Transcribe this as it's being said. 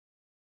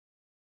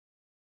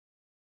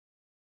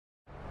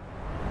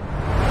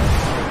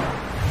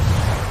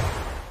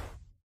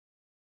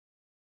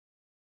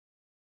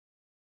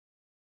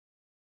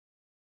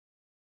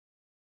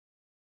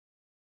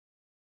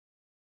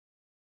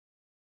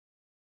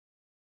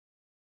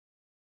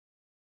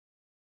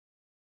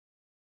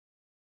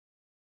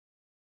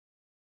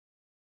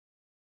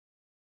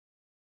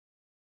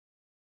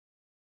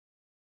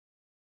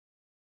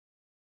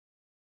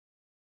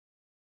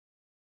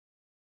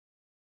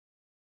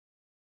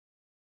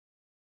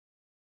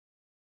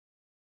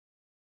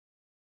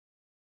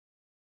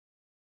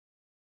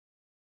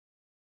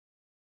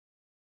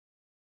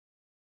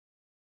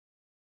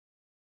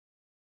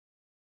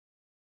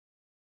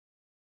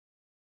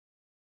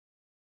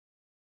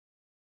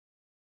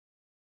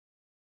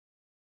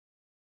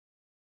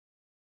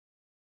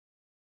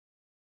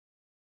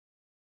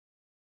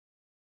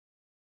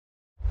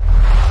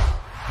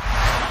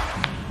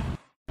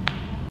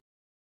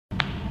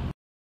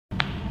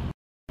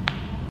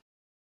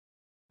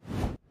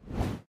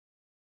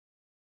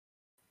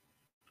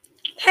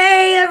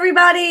Hey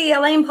everybody,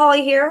 Elaine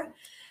Pauly here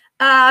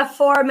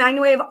for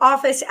MagnaWave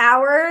office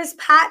hours.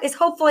 Pat is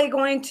hopefully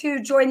going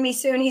to join me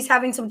soon. He's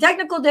having some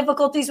technical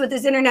difficulties with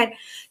his internet,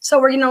 so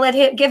we're going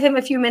to give him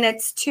a few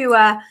minutes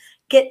to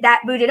get that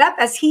booted up,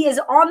 as he is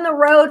on the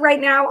road right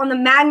now on the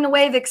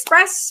MagnaWave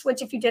Express,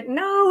 which, if you didn't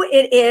know,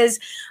 it is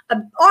a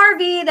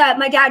RV that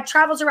my dad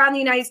travels around the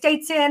United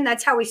States in.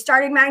 That's how we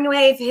started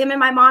MagnaWave. Him and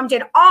my mom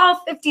did all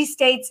 50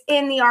 states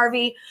in the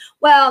RV.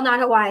 Well, not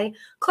Hawaii.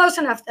 Close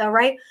enough though,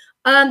 right?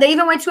 They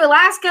even went to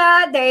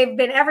Alaska. They've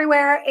been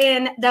everywhere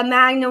in the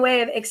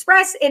MagnaWave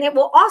Express, and it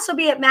will also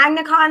be at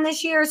MagnaCon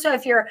this year. So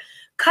if you're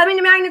coming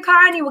to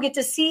MagnaCon, you will get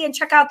to see and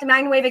check out the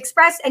MagnaWave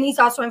Express. And he's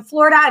also in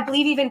Florida, I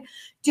believe, even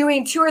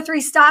doing 2 or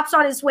 3 stops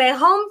on his way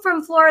home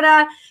from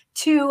Florida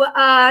to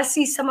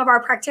see some of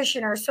our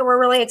practitioners. So we're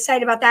really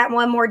excited about that, and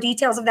we'll have more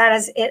details of that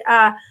as it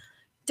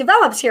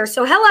develops here.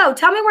 So hello,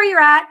 tell me where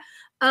you're at.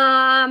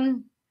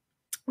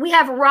 We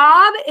have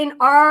Rob in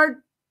Ardrossan.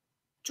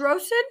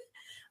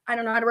 I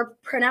don't know how to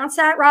pronounce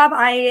that, Rob.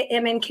 I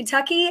am in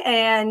Kentucky,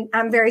 and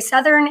I'm very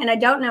Southern, and I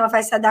don't know if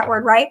I said that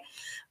word right.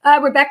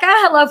 Rebecca,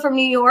 hello from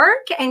New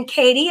York, and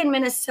Katie in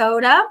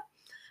Minnesota.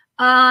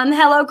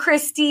 Hello,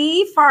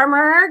 Christy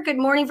Farmer. Good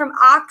morning from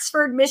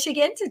Oxford,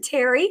 Michigan to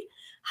Terry.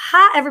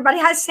 Hi, everybody.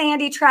 Hi,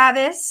 Sandy,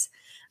 Travis.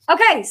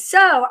 Okay,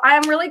 so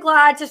I'm really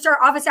glad to start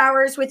office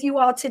hours with you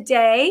all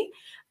today.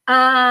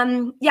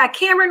 Yeah,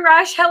 Cameron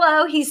Rush,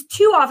 hello. He's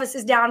 2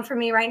 offices down from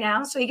me right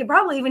now, so he could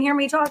probably even hear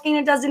me talking.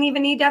 It doesn't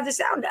even need to have the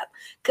sound up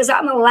because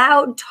I'm a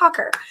loud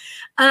talker.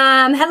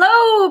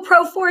 Hello,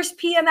 ProForce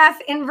PMF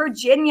in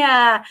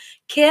Virginia.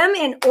 Kim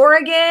in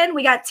Oregon.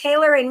 We got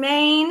Taylor in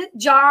Maine.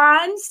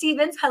 John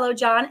Stevens, hello,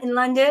 John, in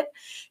London.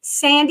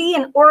 Sandy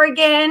in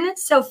Oregon.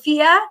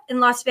 Sophia in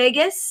Las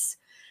Vegas.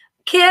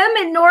 Kim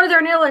in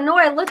Northern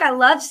Illinois. Look, I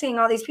love seeing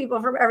all these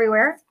people from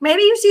everywhere.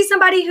 Maybe you see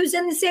somebody who's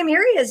in the same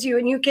area as you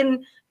and you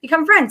can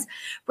become friends.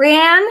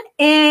 Brianne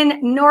in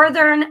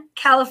Northern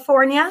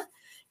California.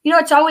 You know,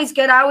 it's always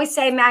good. I always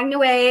say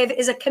MagnaWave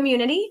is a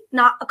community,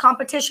 not a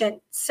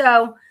competition.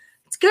 So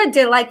it's good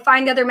to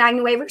find other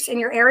MagnaWavers in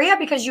your area,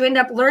 because you end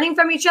up learning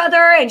from each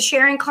other and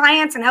sharing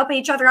clients and helping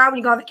each other out when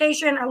you go on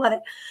vacation. I love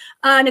it.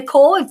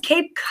 Nicole in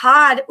Cape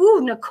Cod.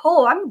 Ooh,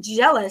 Nicole, I'm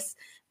jealous.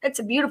 That's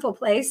a beautiful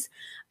place.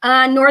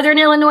 Northern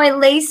Illinois,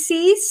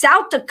 Lacey.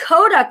 South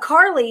Dakota,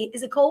 Carly.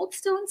 Is it cold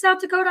still in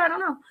South Dakota? I don't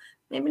know.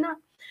 Maybe not.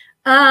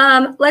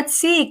 Let's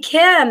see.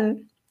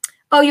 Kim.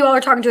 Oh, you all are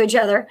talking to each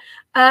other.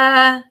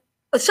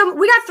 So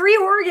we got 3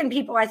 Oregon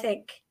people, I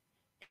think.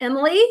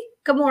 Emily,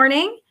 good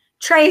morning.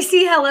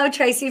 Tracy, hello,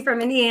 Tracy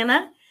from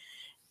Indiana.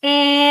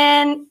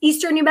 And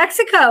Eastern New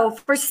Mexico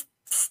for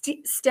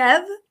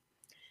Stev.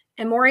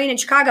 And Maureen in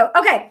Chicago.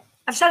 Okay,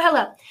 I've said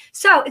hello.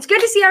 So it's good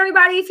to see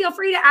everybody. Feel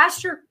free to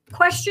ask your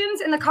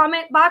questions in the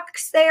comment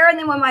box there. And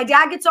then when my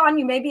dad gets on,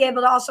 you may be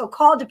able to also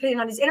call depending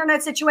on his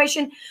internet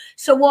situation.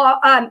 So we'll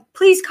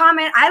please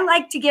comment. I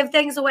like to give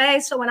things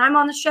away. So when I'm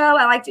on the show,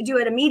 I like to do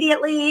it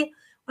immediately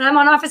when I'm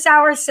on office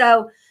hours.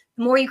 So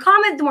the more you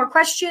comment, the more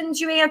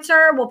questions you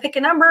answer. We'll pick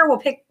a number.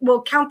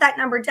 We'll count that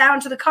number down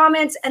to the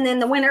comments, and then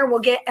the winner will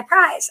get a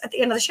prize at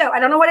the end of the show. I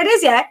don't know what it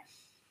is yet,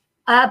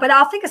 but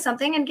I'll think of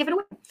something and give it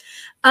away.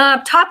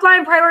 Top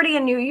line priority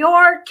in New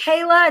York.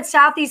 Kayla at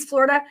Southeast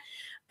Florida.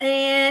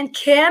 And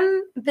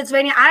Kim in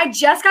Pennsylvania. I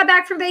just got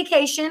back from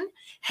vacation.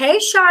 Hey,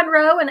 Sean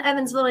Rowe in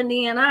Evansville,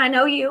 Indiana. I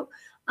know you.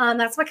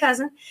 That's my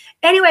cousin.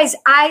 Anyways,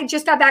 I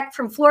just got back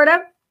from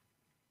Florida,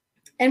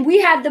 and we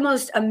had the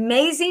most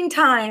amazing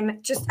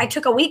time. I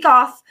took a week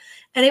off,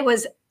 and it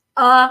was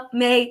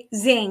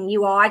amazing,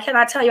 you all. I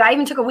cannot tell you. I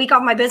even took a week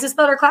off my business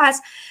builder class,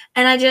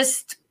 and I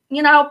just,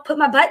 put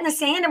my butt in the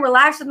sand and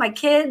relaxed with my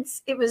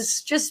kids. It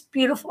was just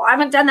beautiful. I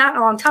haven't done that in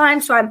a long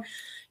time, so I'm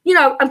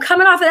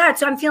coming off of that,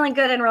 so I'm feeling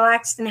good and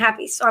relaxed and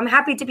happy. So I'm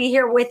happy to be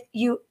here with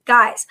you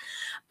guys.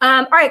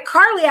 All right,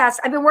 Carly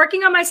asks, I've been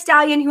working on my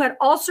stallion who had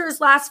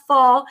ulcers last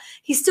fall.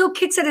 He still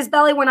kicks at his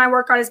belly when I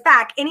work on his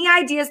back. Any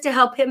ideas to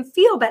help him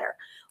feel better?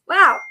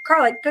 Wow,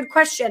 Carly, good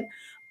question.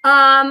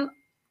 I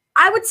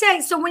would say,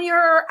 so when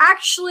you're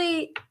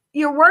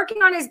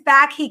working on his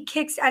back, he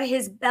kicks at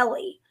his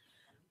belly.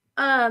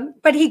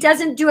 But he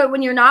doesn't do it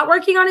when you're not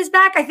working on his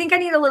back. I think I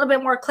need a little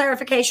bit more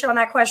clarification on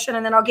that question,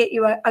 and then I'll get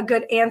you a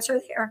good answer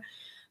there.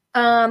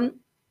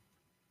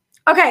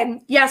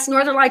 Okay. Yes.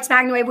 Northern Lights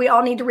MagnaWave. We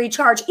all need to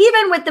recharge.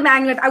 Even with the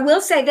MagnaWave, I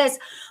will say this.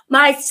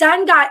 My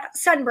son got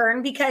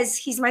sunburned because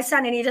he's my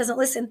son and he doesn't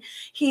listen.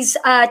 He's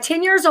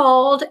 10 years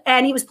old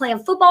and he was playing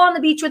football on the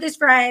beach with his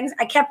friends.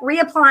 I kept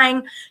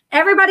reapplying.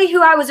 Everybody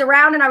who I was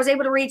around and I was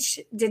able to reach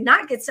did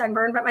not get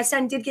sunburned, but my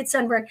son did get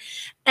sunburned.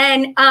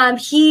 And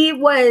he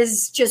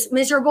was just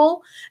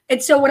miserable.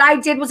 And so what I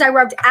did was I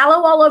rubbed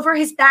aloe all over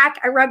his back.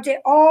 I rubbed it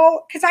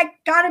all because I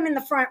got him in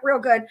the front real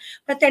good.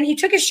 But then he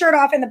took his shirt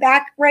off in the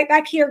back, right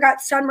back here,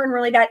 got sunburned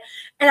really bad.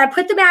 And I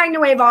put the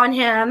MagnaWave on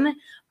him.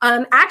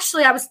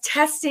 Actually, I was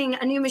testing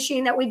a new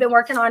machine that we've been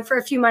working on for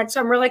a few months. So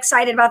I'm really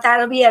excited about that.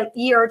 It'll be a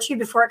year or 2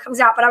 before it comes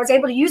out. But I was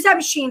able to use that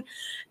machine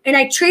and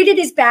I treated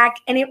his back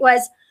and it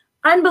was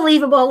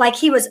unbelievable. Like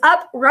he was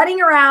up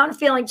running around,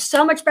 feeling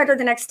so much better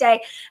the next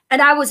day.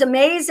 And I was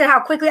amazed at how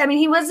quickly, I mean,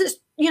 he was just,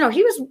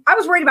 I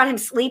was worried about him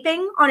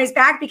sleeping on his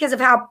back because of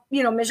how,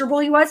 miserable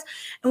he was.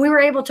 And we were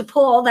able to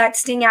pull all that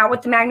sting out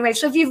with the MagnaWave.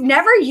 So if you've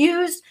never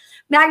used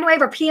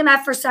MagnaWave or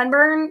PMF for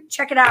sunburn,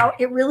 check it out.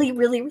 It really,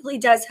 really, really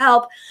does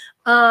help.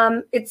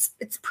 It's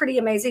pretty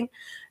amazing.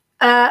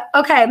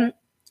 Okay.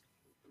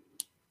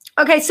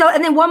 Okay, so,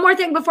 and then one more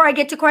thing before I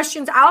get to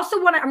questions.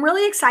 I'm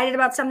really excited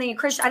about something,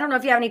 Chris. I don't know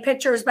if you have any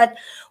pictures, but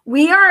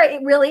we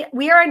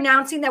are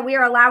announcing that we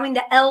are allowing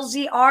the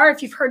LZR,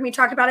 if you've heard me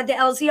talk about it, the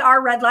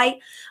LZR red light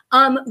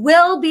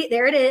will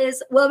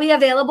be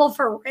available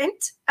for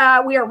rent.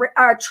 We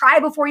are try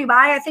before you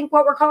buy, I think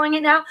what we're calling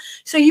it now.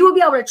 So you will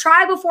be able to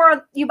try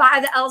before you buy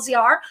the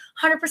LZR.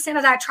 100%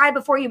 of that try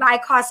before you buy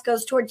cost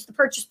goes towards the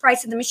purchase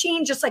price of the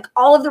machine, just like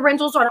all of the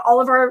rentals on all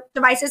of our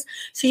devices.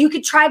 So you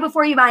could try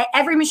before you buy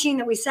every machine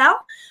that we sell.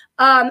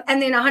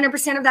 And then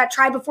 100% of that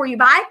try before you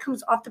buy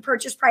comes off the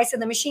purchase price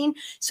of the machine.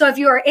 So if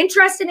you are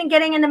interested in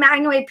getting into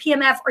MagnaWave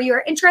PMF or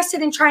you're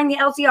interested in trying the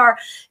LZR,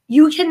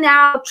 you can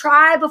now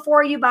try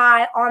before you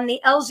buy on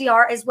the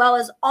LZR as well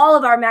as all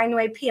of our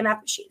MagnaWave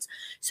PMF machines.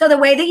 So the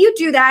way that you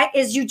do that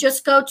is you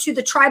just go to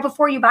the try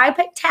before you buy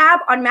tab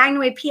on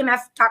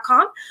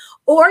magnawavepmf.com,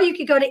 or you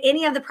could go to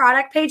any of the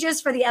product pages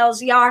for the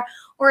LZR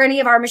or any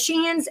of our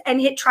machines and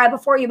hit try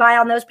before you buy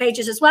on those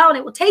pages as well. And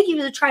it will take you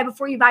to the try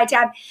before you buy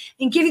tab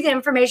and give you the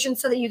information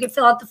so that you can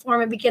fill out the form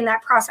and begin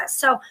that process.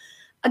 So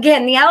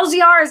again, the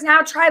LZR is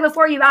now try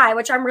before you buy,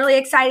 which I'm really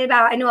excited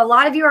about. I know a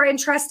lot of you are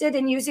interested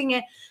in using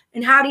it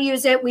and how to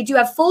use it. We do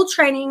have full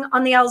training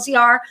on the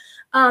LZR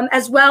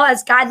as well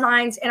as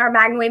guidelines in our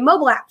MagnaWave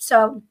mobile app.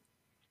 So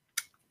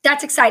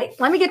that's exciting.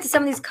 Let me get to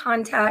some of these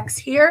contacts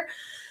here.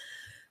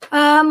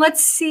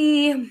 Let's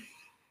see.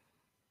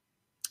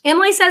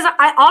 Emily says,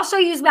 I also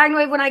used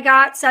MagnaWave when I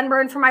got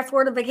sunburn for my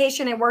Florida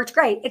vacation. It worked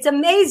great. It's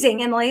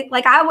amazing, Emily.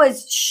 Like, I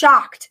was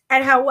shocked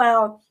at how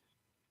well.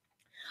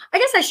 I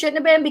guess I shouldn't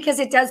have been because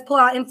it does pull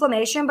out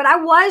inflammation, but I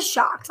was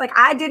shocked. Like,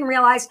 I didn't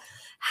realize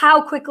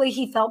how quickly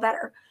he felt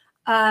better.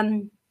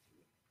 Okay,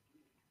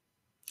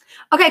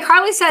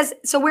 Carly says,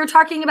 so we're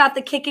talking about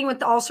the kicking with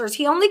the ulcers.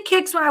 He only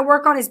kicks when I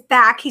work on his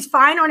back. He's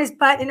fine on his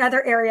butt and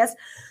other areas.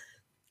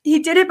 He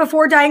did it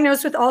before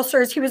diagnosed with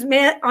ulcers. He was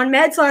on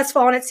meds last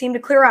fall and it seemed to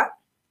clear up.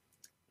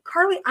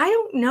 Carly, I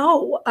don't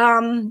know.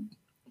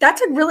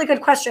 That's a really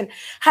good question.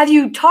 Have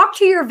you talked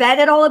to your vet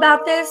at all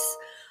about this?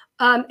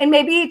 And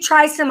maybe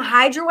try some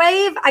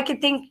HydroWave. I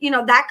could think,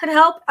 that could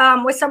help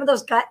with some of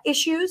those gut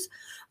issues,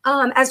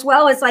 as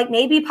well as like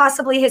maybe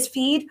possibly his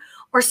feed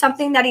or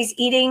something that he's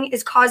eating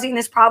is causing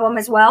this problem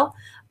as well.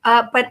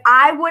 But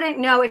I wouldn't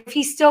know if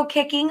he's still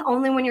kicking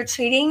only when you're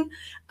treating.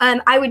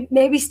 I would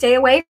maybe stay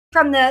away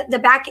from the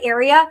back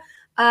area.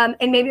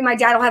 And maybe my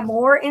dad will have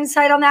more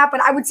insight on that,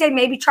 but I would say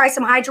maybe try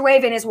some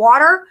HydroWave in his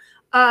water.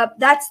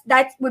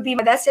 That would be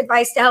my best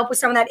advice to help with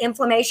some of that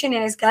inflammation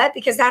in his gut,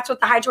 because that's what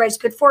the HydroWave is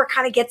good for. It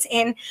kind of gets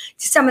in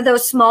to some of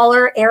those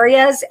smaller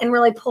areas and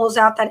really pulls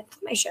out that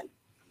inflammation.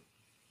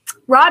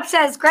 Rob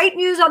says, great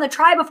news on the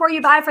try before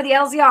you buy for the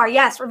LZR.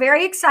 Yes, we're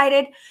very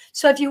excited.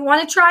 So if you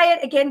want to try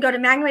it, again, go to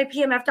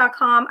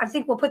magnawavepmf.com. I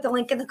think we'll put the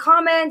link in the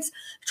comments.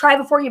 Try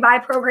before you buy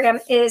program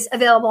is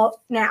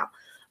available now.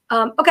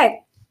 Okay.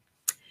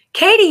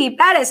 Katie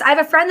Bettis, I have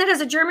a friend that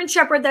has a German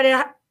Shepherd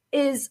that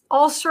has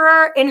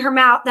ulcer in her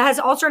mouth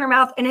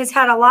and has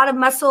had a lot of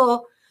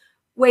muscle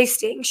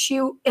wasting. She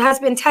has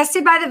been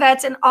tested by the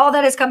vets and all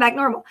that has come back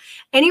normal.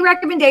 Any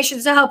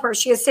recommendations to help her?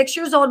 She is 6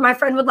 years old. My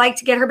friend would like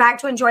to get her back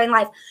to enjoying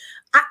life.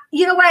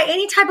 You know what?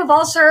 Any type of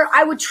ulcer,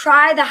 I would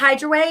try the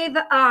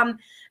HydroWave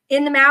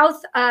in the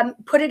mouth,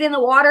 put it in the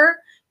water,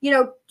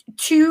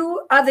 two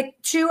of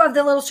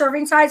the little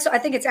serving size. So I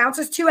think it's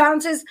ounces, 2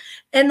 ounces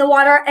in the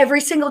water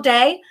every single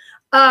day.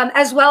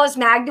 As well as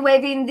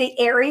MagnaWaving the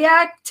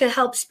area to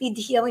help speed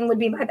the healing would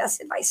be my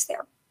best advice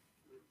there.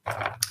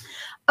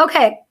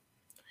 Okay.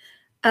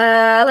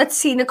 Let's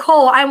see.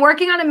 Nicole, I'm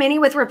working on a mini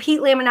with repeat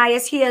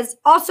laminitis. He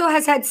also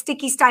has had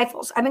sticky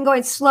stifles. I've been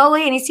going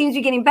slowly and he seems to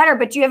be getting better,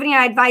 but do you have any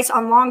advice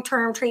on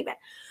long-term treatment?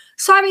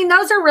 So, I mean,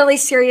 those are really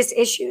serious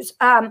issues.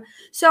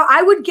 So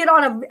I would get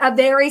on a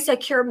very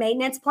secure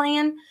maintenance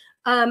plan.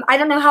 I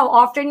don't know how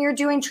often you're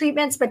doing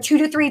treatments, but 2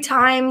 to 3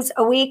 times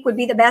a week would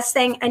be the best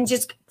thing, and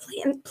just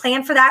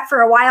plan for that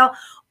for a while.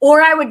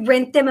 Or I would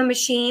rent them a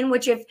machine,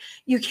 which if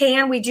you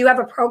can, we do have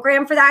a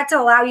program for that to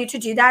allow you to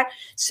do that.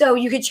 So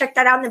you could check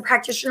that out in the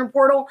practitioner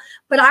portal.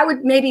 But I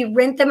would maybe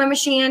rent them a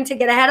machine to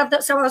get ahead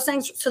of some of those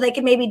things so they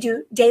can maybe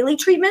do daily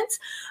treatments.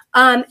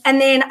 And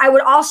then I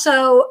would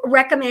also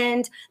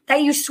recommend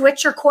that you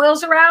switch your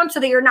coils around so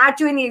that you're not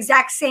doing the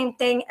exact same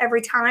thing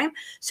every time.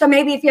 So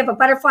maybe if you have a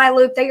butterfly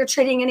loop that you're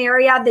treating an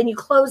area, then you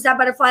close that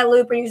butterfly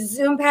loop or use a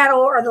zoom paddle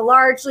or the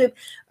large loop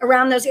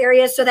around those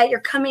areas so that you're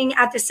coming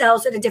at the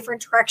cells in a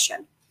different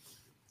direction.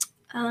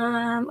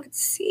 Let's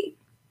see.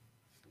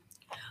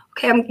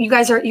 Okay,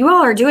 you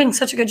all are doing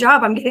such a good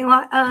job. I'm getting a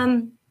lot.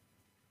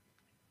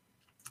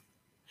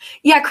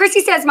 Yeah,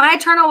 Chrissy says my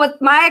external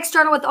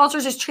with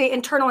ulcers is treat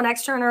internal and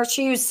external.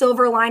 She used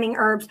silver lining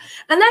herbs,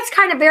 and that's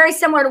kind of very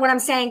similar to what I'm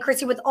saying,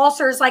 Chrissy, with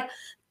ulcers. Like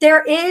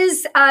there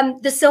is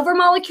the silver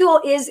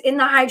molecule is in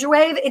the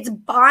HydroWave. It's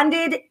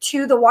bonded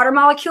to the water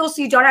molecule,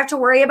 so you don't have to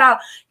worry about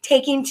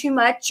taking too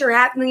much or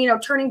having,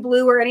 turning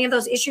blue or any of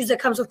those issues that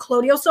comes with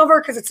colloidal silver,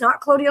 because it's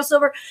not colloidal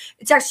silver.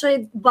 It's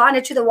actually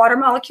bonded to the water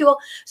molecule.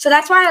 So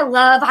that's why I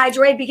love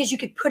HydroWave, because you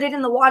could put it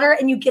in the water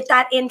and you get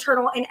that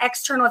internal and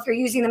external. If you're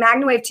using the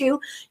MagnaWave too,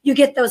 you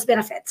get those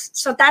benefits.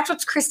 So that's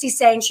what Christy's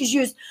saying. She's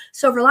used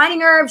silver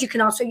lining herbs. You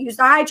can also use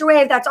the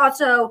HydroWave. That's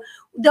also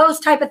those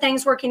type of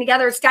things working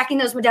together. Stacking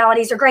those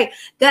modalities are great.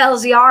 The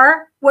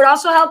LZR would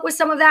also help with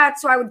some of that.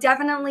 So I would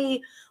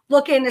definitely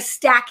look into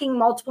stacking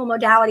multiple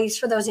modalities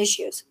for those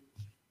issues.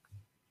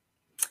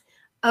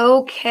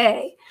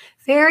 Okay.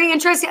 Very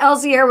interesting.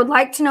 LZR would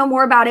like to know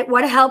more about it,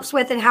 what it helps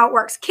with and how it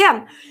works.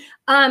 Kim,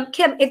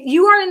 if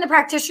you are in the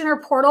practitioner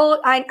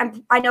portal, I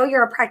know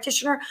you're a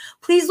practitioner,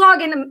 please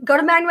log in, go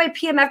to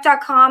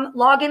MagnaWavePMF.com,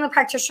 log in the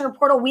practitioner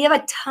portal. We have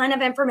a ton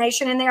of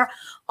information in there.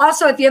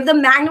 Also, if you have the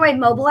MagnaWave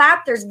mobile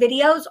app, there's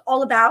videos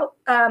all about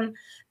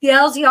the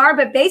LZR,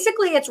 but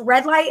basically it's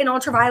red light and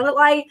ultraviolet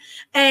light.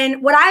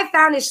 And what I've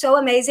found is so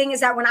amazing is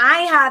that when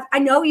I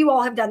know you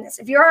all have done this.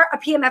 If you're a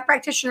PMF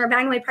practitioner, a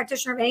MagnaWave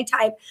practitioner of any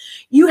type,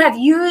 you have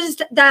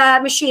used the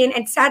machine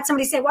and had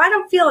somebody say, well, I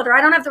don't feel it, or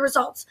I don't have the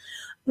results.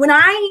 When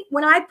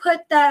I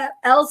put the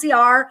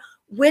LZR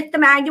with the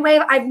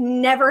MagnaWave, I've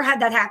never had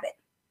that happen.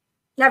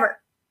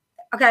 Never.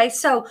 Okay.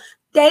 So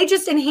they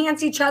just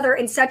enhance each other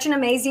in such an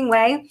amazing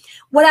way.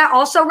 What I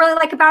also really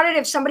like about it,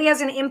 if somebody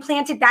has an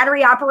implanted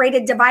battery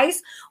operated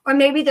device, or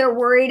maybe they're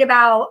worried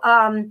about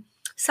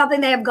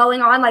something they have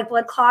going on, like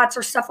blood clots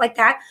or stuff like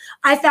that,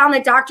 I found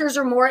that doctors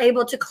are more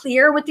able to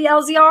clear with the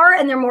LZR,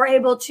 and they're more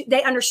able to,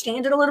 they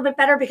understand it a little bit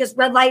better because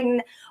red light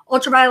and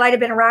ultraviolet light have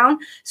been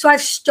around. So I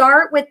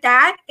start with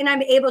that, and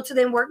I'm able to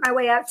then work my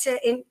way up to,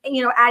 adding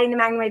the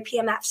MagnaWave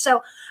PMF.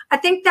 So I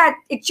think that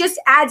it just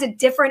adds a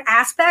different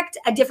aspect,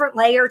 a different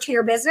layer to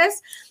your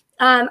business.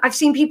 I've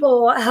seen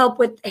people help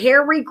with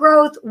hair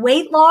regrowth.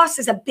 Weight loss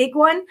is a big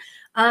one.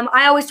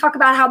 I always talk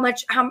about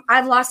how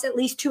I've lost at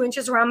least 2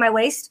 inches around my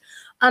waist.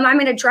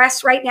 I'm in a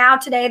dress right now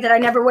today that I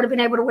never would have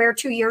been able to wear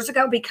 2 years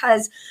ago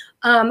because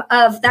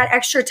of that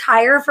extra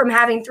tire from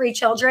having 3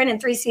 children and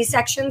 3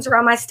 C-sections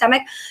around my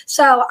stomach.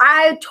 So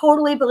I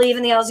totally believe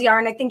in the LZR,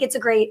 and I think it's a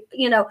great,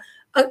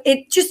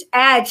 it just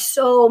adds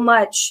so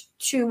much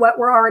to what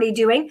we're already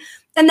doing.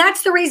 And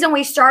that's the reason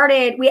we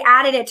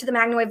added it to the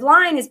MagnaWave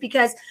line, is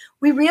because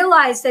we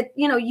realized that,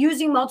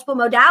 using multiple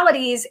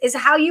modalities is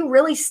how you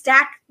really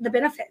stack the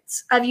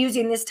benefits of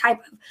using this type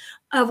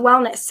of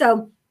wellness.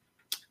 So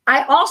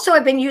I also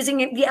have been using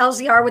the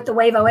LZR with the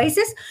Wave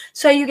Oasis.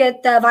 So you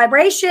get the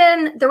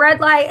vibration, the red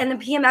light, and the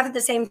PMF at the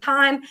same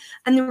time.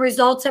 And the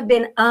results have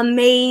been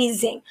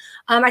amazing.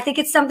 I think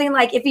it's something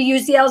like, if you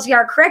use the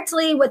LZR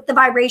correctly with the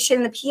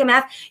vibration and the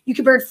PMF, you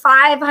can burn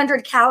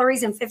 500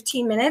 calories in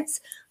 15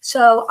 minutes.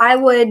 So I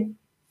would,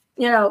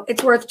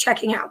 it's worth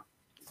checking out.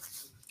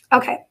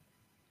 Okay.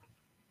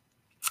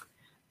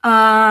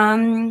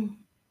 I'm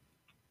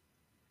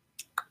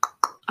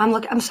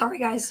sorry,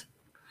 guys.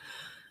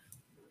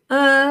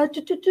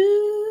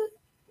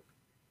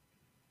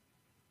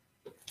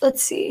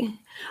 Let's see.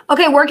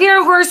 Okay, working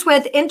on a horse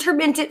with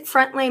intermittent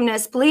front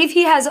lameness. Believe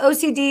he has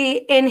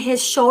OCD in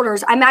his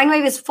shoulders. I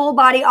MagnaWave his full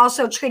body,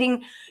 also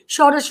treating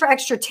shoulders for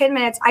extra 10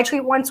 minutes. I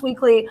treat once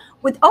weekly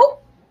with, oh,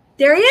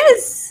 there he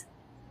is.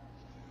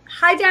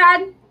 Hi,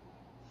 Dad.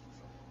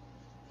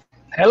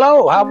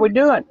 Hello, how we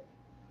doing?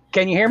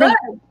 Can you hear me?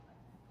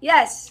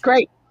 Yes.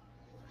 Great.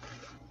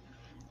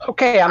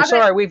 Okay, I'm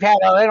sorry. We've had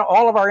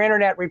all of our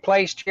internet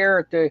replaced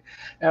here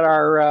at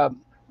our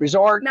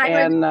resort,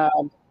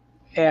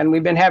 and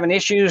we've been having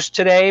issues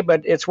today.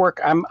 But it's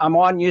I'm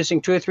on using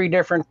 2 or 3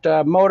 different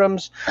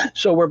modems,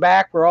 so we're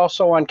back. We're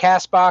also on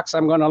Castbox.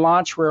 I'm going to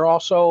launch. We're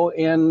also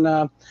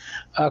in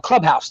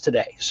Clubhouse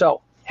today.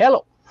 So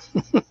hello.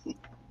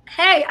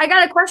 Hey, I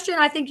got a question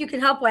I think you can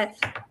help with.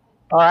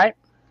 All right.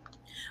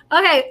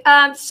 Okay,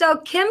 so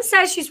Kim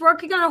says she's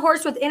working on a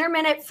horse with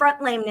intermittent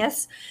front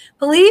lameness.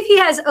 Believe he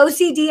has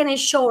OCD in his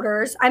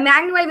shoulders. I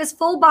MagnaWave his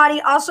full body,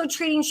 also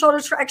treating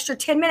shoulders for extra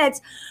 10 minutes.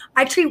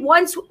 I treat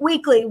once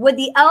weekly. Would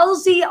the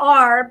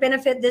LZR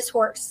benefit this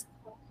horse?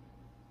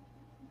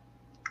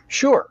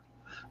 Sure.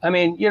 I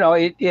mean,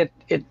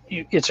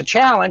 it's a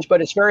challenge,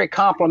 but it's very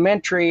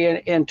complementary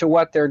into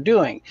what they're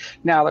doing.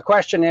 Now, the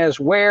question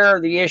is where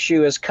the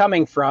issue is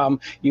coming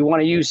from. You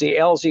want to use the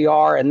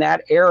LZR in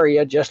that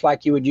area, just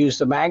like you would use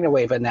the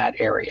MagnaWave in that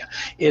area.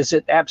 Is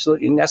it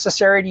absolutely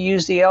necessary to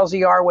use the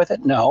LZR with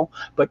it? No,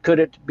 but could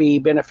it be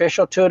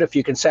beneficial to it if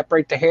you can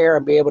separate the hair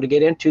and be able to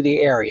get into the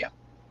area?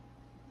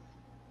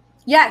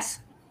 Yes.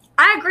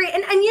 I agree.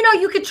 And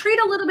you could treat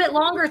a little bit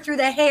longer through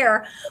the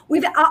hair.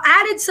 We've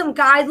added some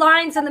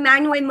guidelines in the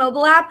MagnaWave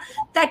mobile app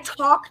that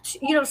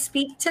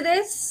speak to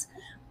this.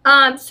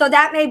 So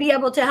that may be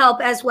able to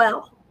help as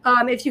well,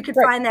 if you could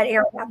find that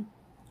area.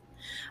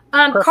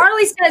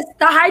 Carly says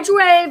the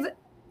HydroWave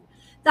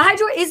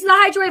Is the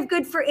HydroWave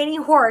good for any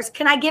horse?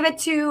 Can I give it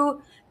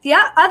to the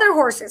other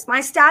horses?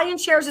 My stallion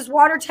shares his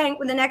water tank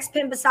with the next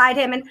pin beside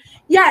him. And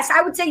yes,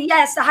 I would say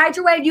yes. The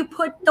HydroWave, you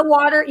put it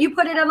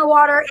in the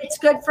water. It's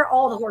good for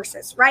all the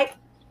horses, right?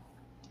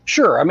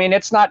 Sure. I mean,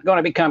 it's not going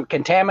to become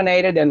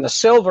contaminated, and the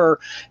silver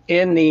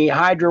in the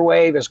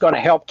HydroWave is going to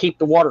help keep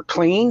the water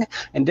clean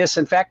and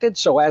disinfected.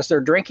 So as they're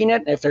drinking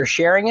it, if they're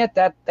sharing it,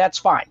 that's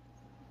fine.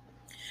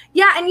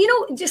 Yeah, and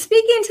just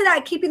speaking to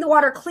that, keeping the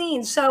water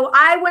clean. So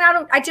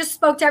I just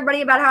spoke to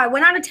everybody about how I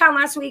went out of town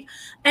last week,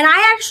 and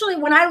I actually,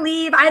 when I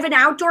leave, I have an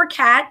outdoor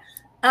cat,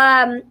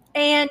 and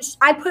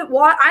I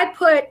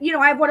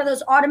have one of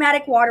those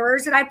automatic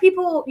waterers, and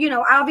people,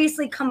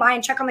 obviously come by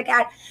and check on the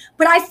cat,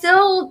 but I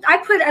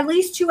put at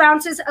least 2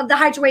 ounces of the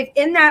HydroWave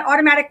in that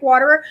automatic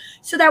waterer,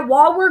 so that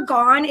while we're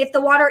gone, if the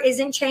water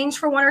isn't changed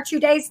for 1 or 2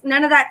 days,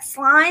 none of that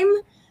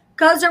slime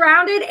goes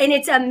around it. And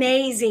it's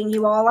amazing,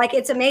 you all. Like,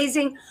 it's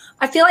amazing.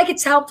 I feel like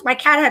it's helped. My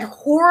cat had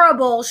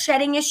horrible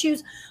shedding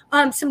issues,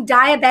 some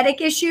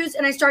diabetic issues,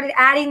 and I started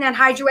adding that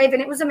HydroWave,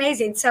 and it was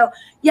amazing. So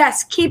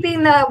yes,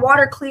 keeping the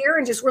water clear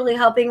and just really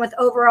helping with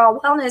overall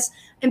wellness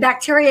and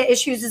bacteria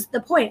issues is the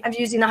point of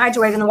using the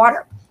HydroWave in the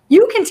water.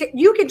 You can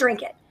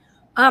drink it.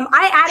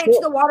 I add it to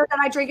the water that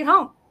I drink at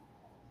home.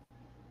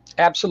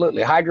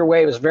 Absolutely.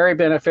 HydroWave is very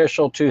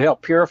beneficial to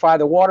help purify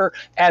the water,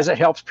 as it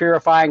helps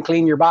purify and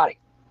clean your body.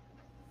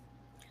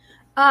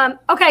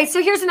 Okay,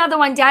 so here's another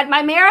one, Dad.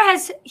 My mare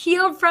has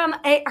healed from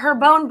her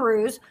bone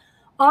bruise.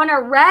 On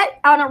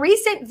a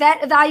recent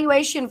vet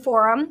evaluation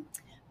forum,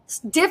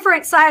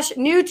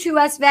 different/new to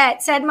us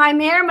vet said my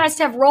mare must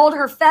have rolled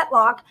her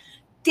fetlock,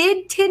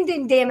 did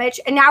tendon damage,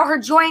 and now her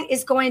joint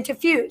is going to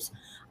fuse.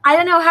 I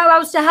don't know how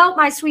else to help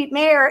my sweet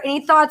mare.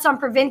 Any thoughts on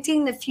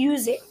preventing the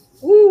fusing?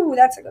 Ooh,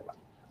 that's a good one.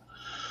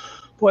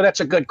 Well,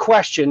 that's a good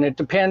question. It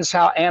depends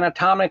how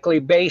anatomically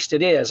based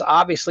it is.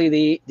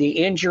 Obviously, the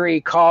injury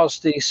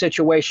caused the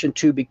situation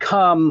to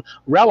become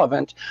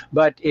relevant,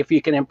 but if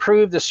you can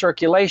improve the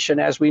circulation,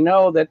 as we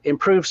know that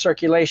improved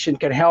circulation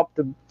can help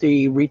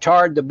the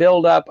retard the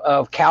buildup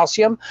of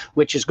calcium,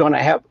 which is going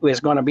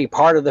to be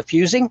part of the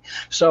fusing.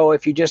 So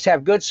if you just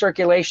have good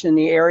circulation in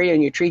the area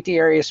and you treat the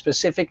area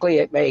specifically,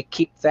 it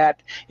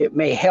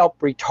may help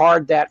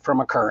retard that from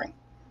occurring.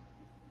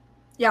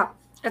 Yeah.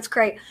 That's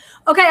great.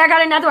 Okay, I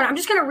got another one. I'm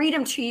just going to read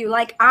them to you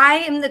like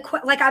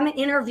I'm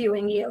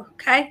interviewing you.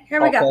 Okay, here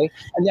we go.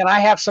 And then I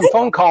have some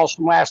phone calls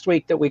from last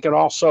week that we can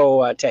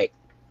also take.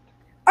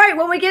 All right,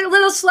 when we get a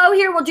little slow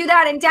here, we'll do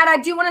that. And Dad, I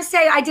do want to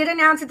say I did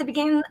announce at the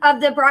beginning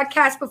of the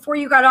broadcast before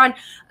you got on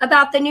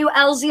about the new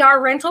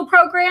LZR rental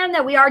program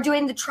that we are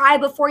doing the try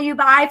before you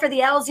buy for the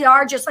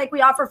LZR, just like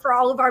we offer for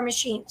all of our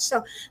machines.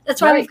 So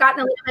that's why we've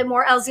gotten a little bit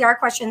more LZR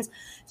questions.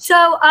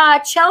 So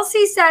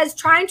Chelsea says,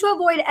 trying to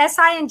avoid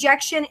SI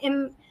injection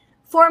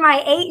for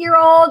my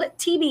 8-year-old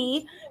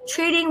TB,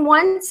 treating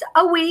one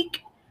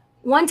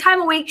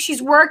time a week.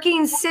 She's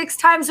working 6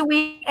 times a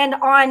week and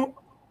on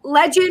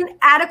Legend,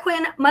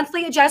 Adequan,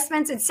 monthly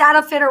adjustments, and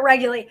saddle fitter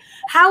regularly.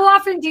 How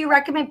often do you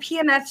recommend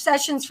PMF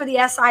sessions for the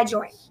SI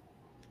joint?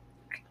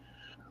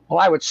 Well,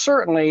 I would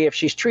certainly, if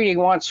she's treating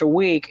once a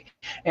week,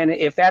 and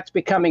if that's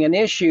becoming an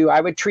issue, I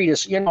would treat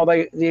as,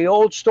 the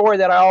old story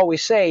that I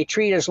always say,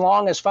 treat as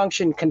long as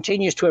function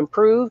continues to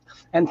improve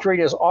and treat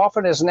as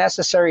often as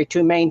necessary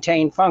to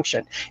maintain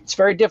function. It's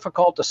very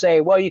difficult to say,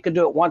 well, you can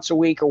do it once a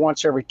week or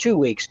once every 2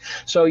 weeks.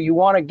 So you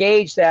want to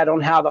gauge that on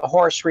how the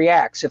horse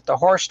reacts. If the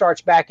horse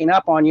starts backing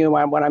up on you,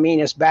 and what I mean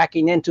is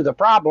backing into the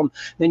problem,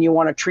 then you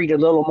want to treat a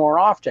little more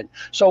often.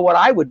 So what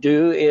I would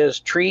do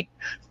is treat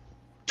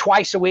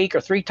twice a week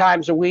or 3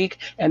 times a week,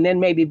 and then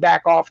maybe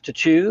back off to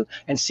 2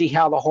 and see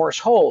how the horse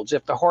holds.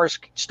 If the horse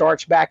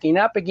starts backing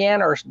up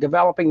again or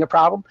developing the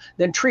problem,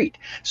 then treat.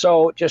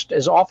 So just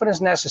as often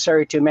as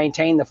necessary to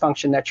maintain the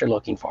function that you're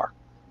looking for.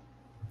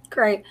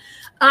 Great.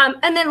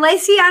 And then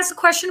Lacey asked a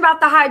question about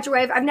the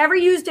HydroWave. I've never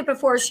used it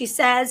before. She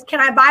says,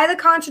 can I buy the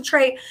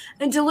concentrate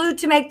and dilute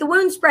to make the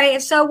wound spray?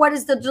 If so, what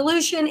is the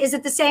dilution? Is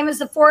it the same as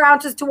the 4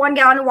 ounces to 1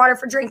 gallon of water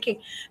for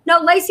drinking? No,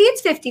 Lacey,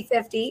 it's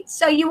 50-50.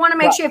 So you want to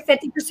make sure you have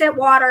 50%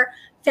 water,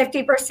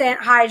 50%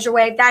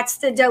 HydroWave. That's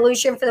the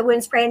dilution for the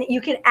wound spray. And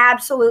you can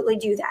absolutely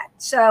do that.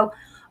 So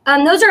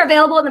those are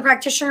available in the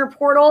practitioner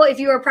portal if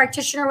you're a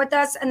practitioner with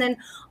us, and then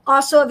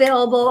also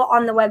available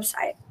on the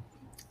website.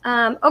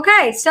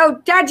 Okay,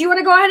 so Dad, do you want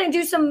to go ahead and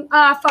do some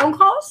phone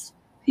calls?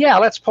 Yeah,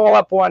 let's pull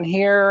up one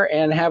here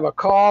and have a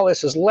call.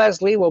 This is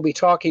Leslie we'll be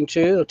talking to.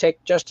 It'll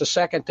take just a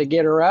second to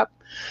get her up.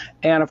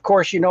 And of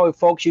course,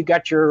 folks, you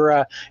got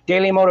your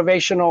daily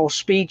motivational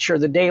speech or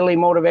the daily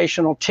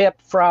motivational tip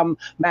from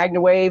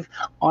MagnaWave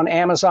on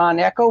Amazon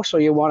Echo. So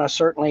you want to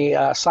certainly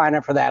sign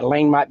up for that.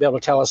 Elaine might be able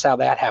to tell us how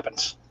that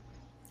happens.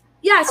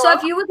 Yeah, so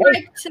if you would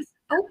like to...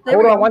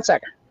 Hold on 1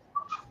 second.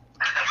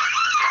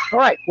 All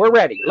right, we're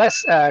ready.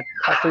 Let's, I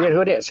forget who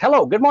it is.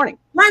 Hello, good morning.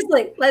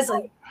 Leslie.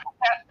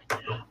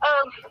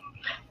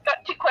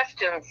 Got 2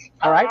 questions.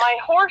 All right. My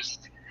horse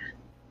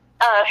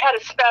had a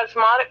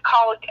spasmodic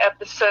colic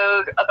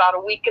episode about a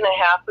week and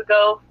a half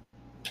ago,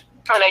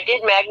 and I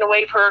did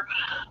MagnaWave her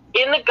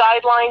in the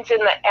guidelines in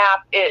the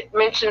app, it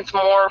mentions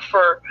more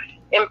for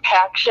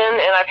impaction,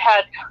 and I've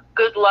had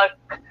good luck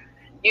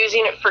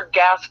using it for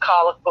gas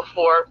colic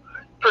before.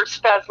 For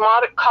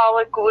spasmodic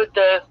colic, would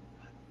the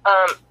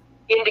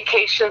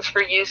indications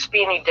for use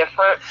be any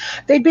different?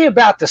 They'd be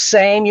about the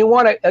same. You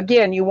want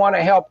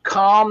to help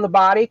calm the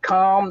body,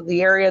 calm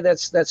the area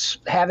that's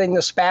having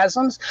the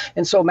spasms,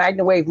 and so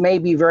MagnaWave may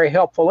be very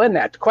helpful in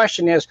that. The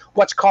question is,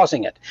 what's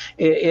causing it?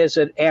 Is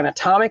it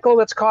anatomical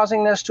that's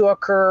causing this to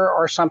occur,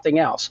 or something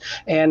else?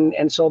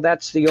 And so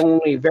that's the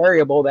only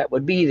variable that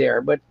would be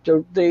there, but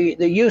the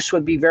use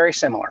would be very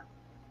similar.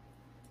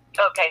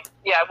 Okay,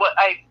 yeah. Well,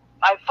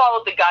 I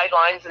followed the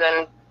guidelines, and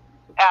then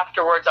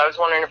afterwards I was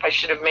wondering if I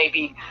should have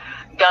maybe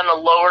done a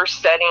lower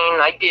setting.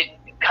 I did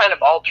kind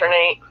of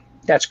alternate.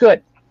 That's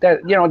good.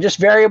 That, just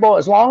variable,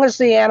 as long as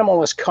the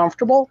animal is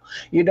comfortable.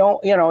 You don't,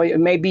 it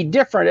may be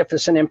different if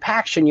it's an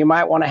impaction. You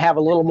might want to have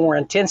a little more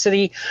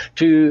intensity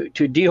to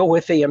deal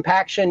with the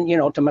impaction,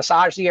 to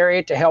massage the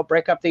area to help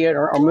break up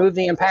or move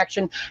the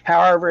impaction.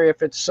 However,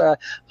 if it's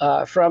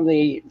from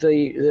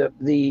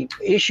the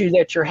issue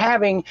that you're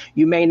having,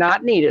 you may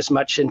not need as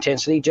much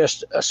intensity,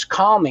 just a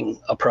calming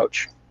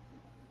approach.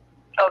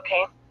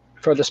 Okay.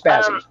 For the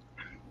spasms.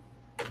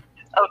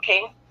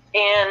 Okay.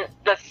 And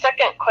the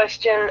second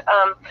question,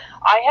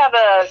 I have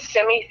a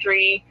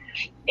Semi-3,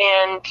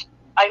 and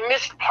I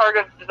missed part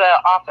of the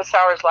office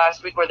hours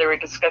last week where they were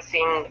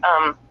discussing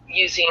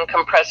using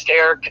compressed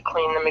air to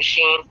clean the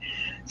machine.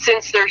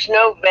 Since there's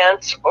no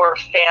vents or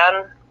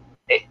fan,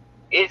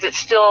 is it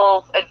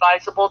still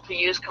advisable to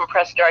use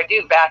compressed air? I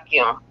do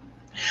vacuum.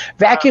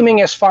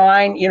 Vacuuming is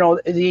fine.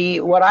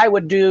 What I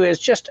would do is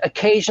just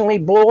occasionally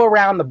blow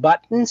around the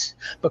buttons,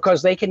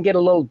 because they can get a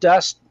little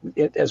dust.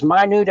 As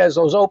minute as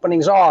those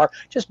openings are,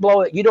 just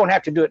blow it. You don't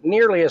have to do it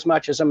nearly as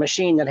much as a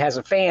machine that has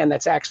a fan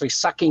that's actually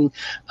sucking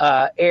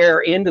air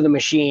into the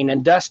machine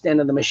and dust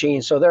into the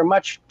machine. So they're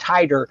much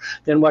tighter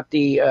than what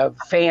the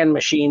fan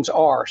machines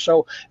are.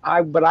 So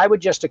I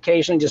would just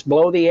occasionally just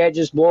blow the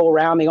edges, blow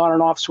around the on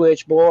and off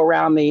switch, blow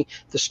around the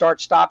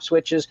start stop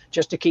switches,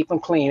 just to keep them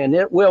clean, and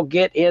it will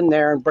get in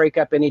there and break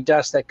up any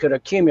dust that could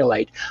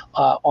accumulate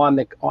on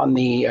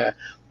the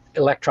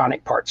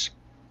electronic parts.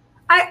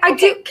 I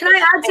do. Can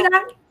I add to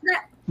that?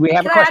 We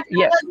have a question.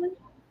 Yes.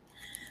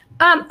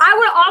 I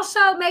would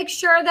also make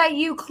sure that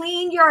you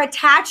clean your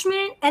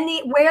attachment and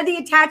where the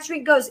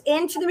attachment goes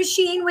into the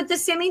machine with the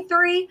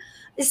Semi-3,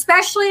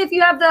 especially if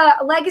you have the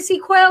legacy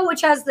coil,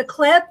 which has the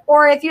clip,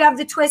 or if you have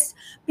the twist,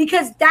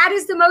 because that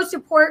is the most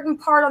important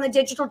part on the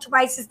digital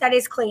devices that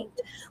is cleaned.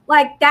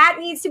 Like, that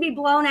needs to be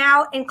blown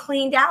out and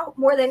cleaned out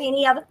more than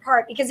any other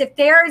part, because if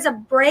there is a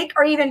break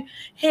or even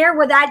hair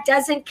where that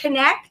doesn't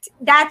connect,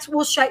 that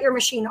will shut your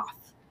machine off.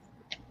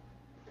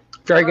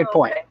 Very good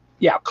point. Okay.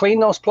 Yeah,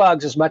 clean those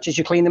plugs as much as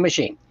you clean the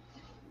machine.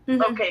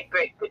 Mm-hmm. Okay,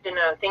 great. Good to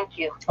know. Thank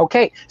you.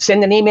 Okay,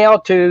 send an email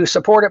to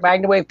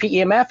support@MagnaWave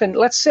PEMF, and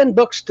let's send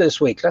books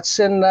this week. Let's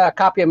send a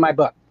copy of my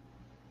book.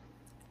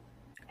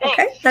 Thanks.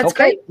 Okay, that's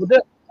great. We'll do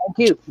it.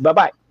 Thank you.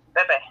 Bye-bye.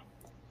 Bye-bye.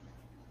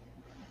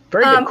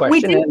 Very good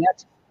question.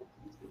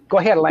 Go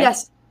ahead, Elaine.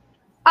 Yes.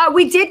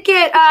 We did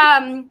get,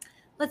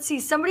 let's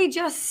see, somebody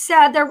just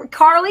said there,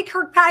 Carly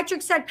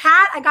Kirkpatrick said,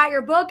 Pat, I got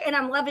your book and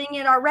I'm loving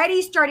it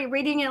already. Started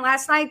reading it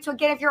last night. So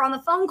again, if you're on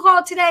the phone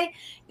call today,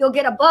 you'll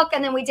get a book.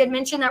 And then we did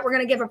mention that we're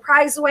going to give a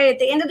prize away at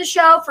the end of the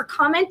show for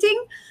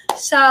commenting.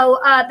 So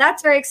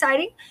that's very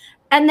exciting.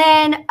 And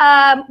then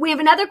we have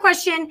another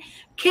question.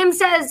 Kim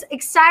says,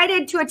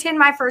 excited to attend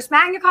my first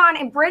MagnaCon.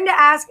 And Brenda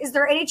asks, is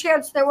there any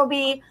chance there will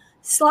be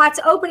slots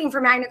opening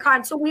for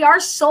MagnaCon? So we are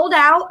sold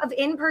out of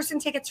in-person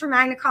tickets for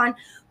MagnaCon.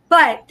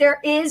 But there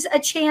is a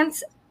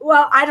chance.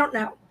 Well, I don't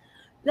know.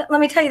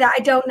 Let me tell you that.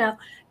 I don't know.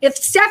 If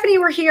Stephanie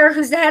were here,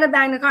 who's the head of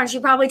MagnaCon,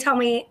 she'd probably tell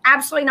me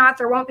absolutely not.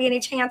 There won't be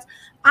any chance.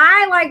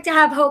 I like to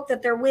have hope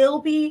that there will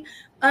be.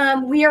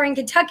 We are in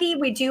Kentucky.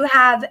 We do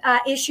have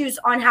issues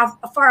on how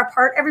far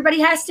apart everybody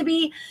has to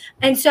be.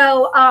 And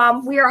so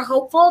we are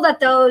hopeful that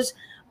those,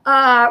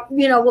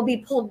 will be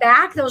pulled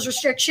back, those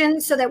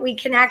restrictions, so that we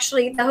can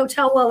actually, the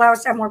hotel will allow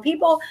us to have more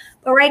people.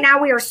 But right now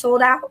we are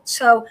sold out.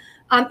 So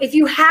if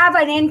you have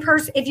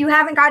if you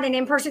haven't gotten an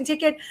in-person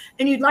ticket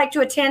and you'd like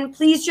to attend,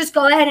 please just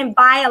go ahead and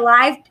buy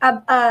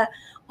a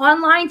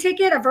online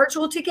ticket, a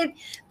virtual ticket.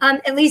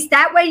 At least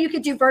that way you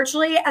could do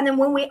virtually. And then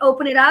when we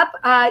open it up,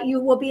 you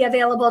will be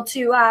available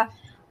to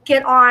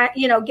get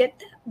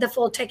the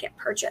full ticket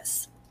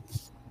purchase.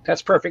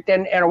 That's perfect.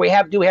 And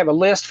do we have a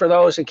list for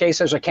those in case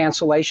there's a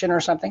cancellation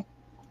or something?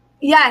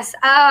 Yes,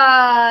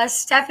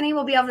 Stephanie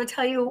will be able to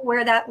tell you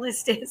where that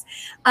list is.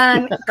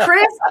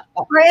 Chris,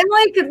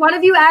 Bramley, could one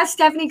of you ask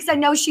Stephanie, because I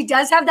know she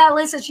does have that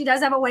list and she does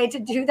have a way to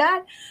do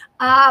that.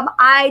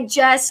 I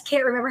just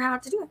can't remember how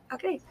to do it.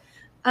 Okay.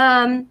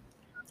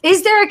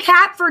 Is there a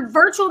cap for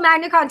virtual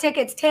MagnaCon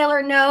tickets?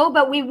 Taylor, no,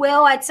 but we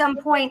will at some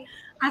point.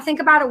 I think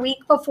about a week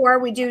before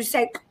we do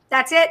say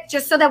That's it,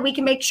 just so that we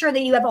can make sure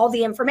that you have all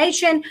the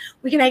information.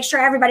 We can make sure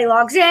everybody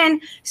logs in.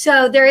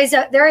 So there is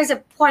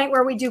a point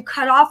where we do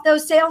cut off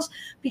those sales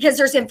because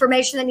there's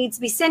information that needs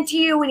to be sent to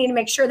you. We need to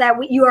make sure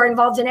that you are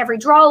involved in every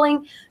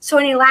drawing. So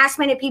any last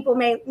minute people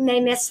may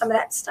miss some of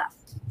that stuff.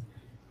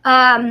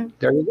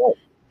 There you go.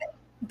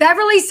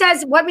 Beverly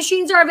says, what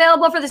machines are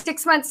available for the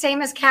 6 months,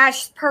 same as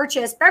cash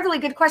purchase? Beverly,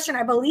 good question.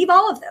 I believe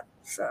all of them.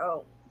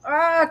 So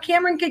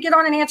Cameron could get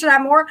on and answer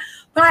that more.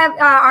 But I have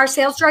our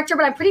sales director,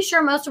 but I'm pretty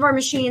sure most of our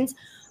machines,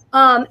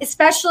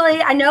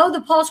 especially, I know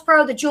the Pulse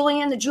Pro, the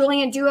Julian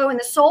Duo, and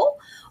the Soul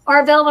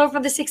are available for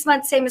the 6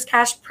 months, same as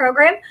cash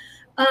program.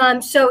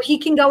 So he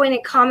can go in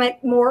and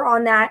comment more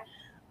on that.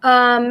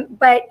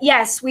 But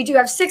yes, we do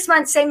have 6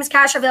 months, same as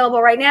cash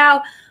available right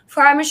now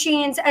for our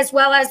machines, as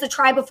well as the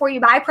try before you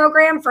buy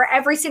program for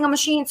every single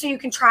machine. So you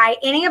can try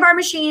any of our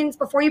machines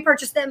before you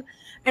purchase them.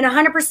 And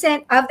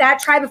 100% of that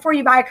try before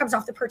you buy comes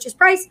off the purchase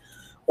price.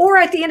 Or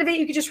at the end of it,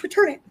 you can just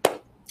return it.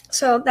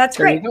 So that's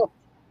There great. you go.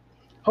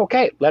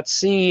 Okay, let's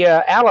see.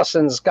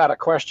 Allison's got a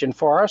question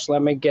for us.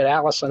 Let me get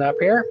Allison up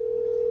here.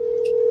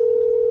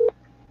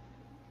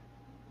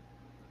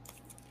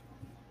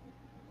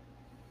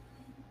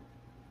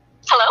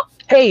 Hello?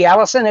 Hey,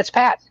 Allison, it's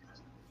Pat.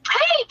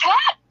 Hey,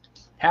 Pat.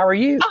 How are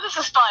you? Oh, this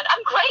is fun.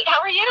 I'm great. How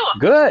are you?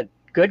 Good,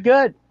 good,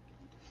 good.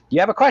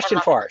 You have a question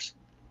for us?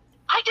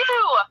 I do.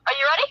 Are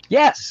you ready?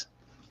 Yes.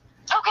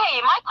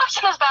 Okay, my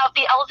question is about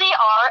the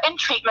LZR and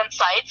treatment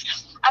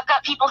sites. I've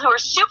got people who are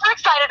super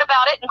excited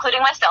about it,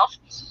 including myself.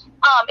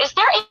 Is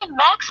there a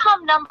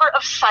maximum number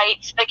of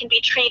sites that can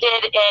be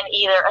treated in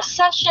either a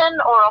session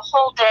or a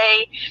whole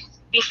day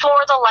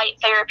before the light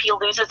therapy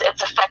loses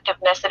its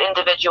effectiveness at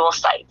individual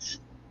sites?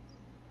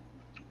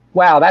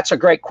 Wow, that's a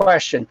great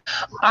question.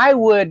 I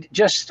would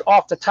just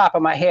off the top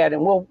of my head,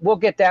 and we'll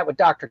get that with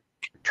Dr.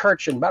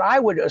 Turchin, but I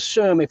would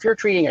assume if you're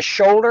treating a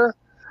shoulder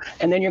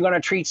and then you're going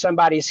to treat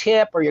somebody's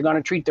hip, or you're going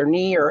to treat their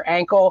knee or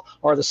ankle,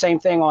 or the same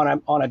thing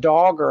on a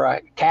dog or a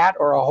cat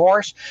or a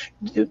horse,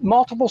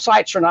 multiple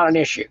sites are not an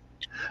issue.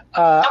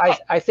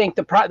 I think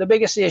the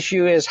biggest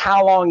issue is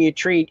how long you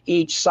treat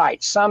each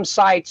site. Some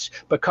sites,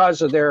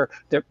 because of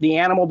the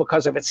animal,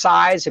 because of its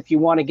size, if you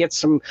want to get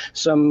some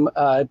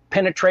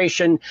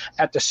penetration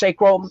at the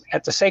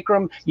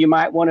sacrum, you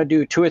might want to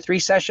do 2 or 3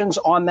 sessions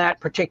on that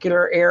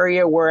particular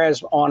area.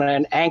 Whereas on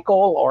an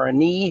ankle or a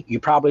knee, you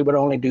probably would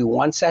only do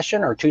 1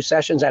 session or 2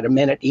 sessions at a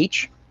minute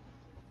each.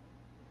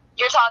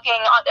 You're talking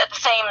on the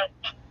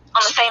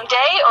same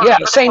day? Or yeah,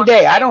 same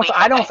day. I don't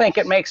Okay. think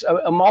it makes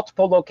a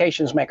multiple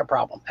locations have a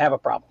problem.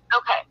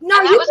 Okay. No,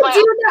 And you was can my do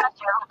other that.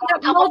 question. I've got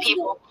a couple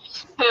people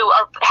who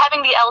are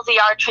having the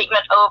LZR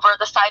treatment over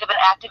the site of an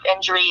active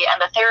injury, and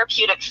the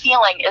therapeutic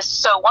feeling is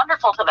so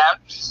wonderful to them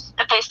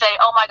that they say,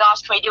 oh my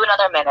gosh, can we do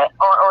another minute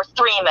or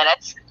 3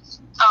 minutes?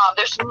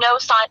 There's no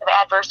sign of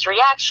adverse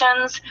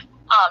reactions.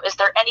 Is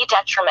there any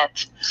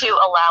detriment to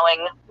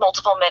allowing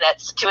multiple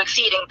minutes to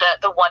exceeding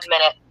the 1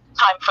 minute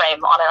time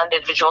frame on an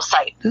individual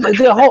site?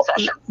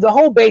 The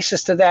whole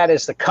basis to that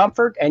is the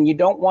comfort, and you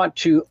don't want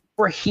to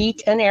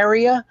overheat an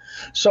area.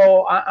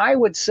 So I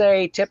would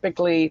say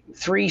typically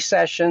 3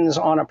 sessions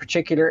on a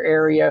particular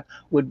area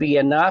would be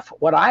enough.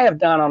 What I have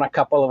done on a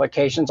couple of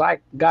occasions, I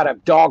got a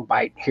dog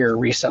bite here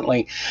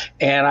recently,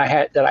 and I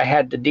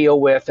had to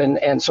deal with,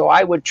 and so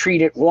I would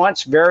treat it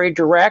once very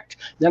direct,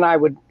 then I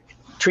would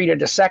treat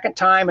it a second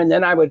time, and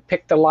then I would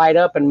pick the light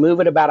up and move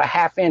it about a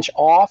 ½ inch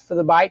off of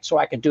the bite so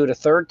I could do it a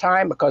third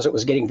time because it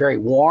was getting very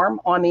warm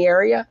on the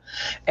area.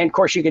 And of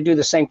course, you could do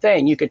the same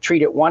thing. You could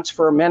treat it once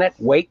for a minute,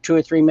 wait 2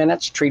 or 3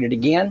 minutes, treat it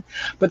again.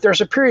 But there's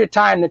a period of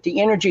time that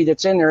the energy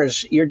that's in there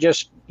is you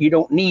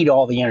don't need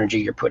all the energy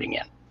you're putting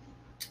in.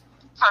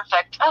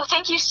 Perfect. Oh,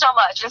 thank you so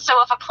much. And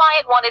so if a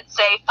client wanted,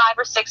 say, 5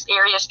 or 6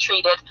 areas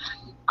treated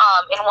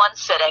in one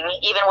sitting,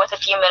 even with a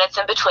few minutes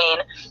in between,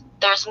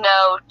 there's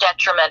no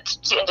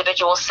detriment to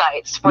individual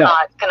sites. We're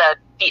not going to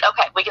be,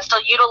 okay, we can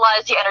still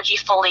utilize the energy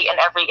fully in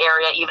every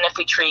area, even if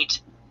we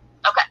treat.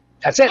 Okay.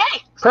 That's it.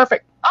 Yay.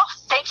 Perfect. Oh,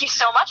 thank you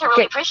so much. I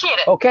really appreciate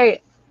it.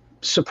 Okay.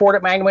 Support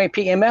at Magnum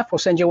PMF. We'll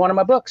send you one of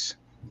my books.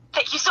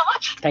 Thank you so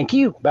much. Thank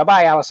you.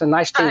 Bye-bye, Allison.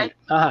 Nice to meet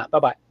you.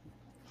 Bye-bye.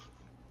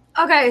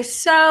 Okay,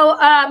 so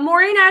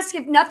Maureen asked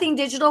if nothing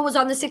digital was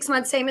on the 6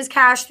 months, same as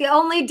cash. The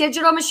only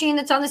digital machine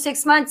that's on the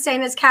 6 months,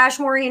 same as cash,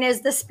 Maureen,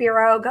 is the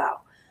Spiro Go.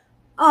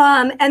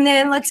 And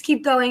then let's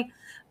keep going.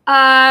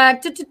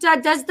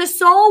 Does the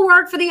Soul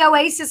work for the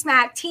Oasis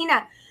mat?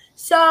 Tina.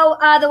 So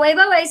the Wave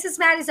Oasis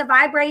mat is a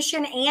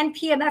vibration and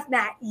PMF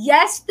mat.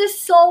 Yes, the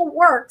Soul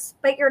works,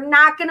 but you're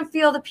not going to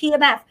feel the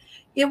PMF.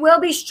 It will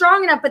be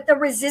strong enough, but the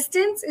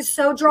resistance is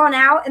so drawn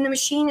out, and the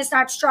machine is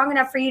not strong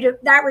enough for you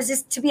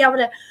to be able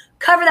to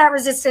cover that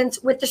resistance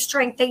with the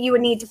strength that you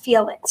would need to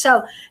feel it.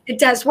 So it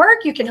does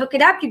work. You can hook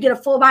it up. You get a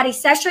full body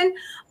session.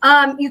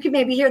 You can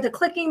maybe hear the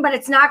clicking, but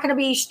it's not going to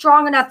be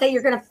strong enough that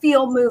you're going to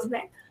feel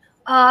movement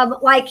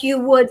like you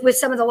would with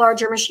some of the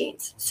larger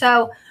machines.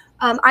 So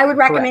I would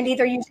recommend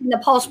either using the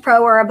Pulse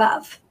Pro or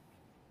above.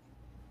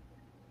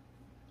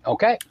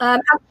 Okay.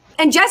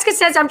 And Jessica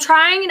says, I'm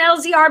trying an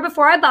LZR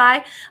before I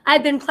buy.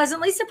 I've been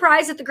pleasantly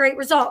surprised at the great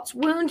results.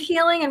 Wound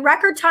healing in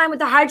record time with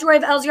the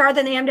Hydrowave LZR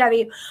than the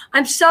MW.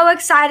 I'm so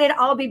excited.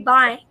 I'll be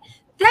buying.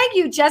 Thank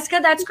you, Jessica.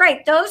 That's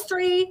great. Those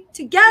three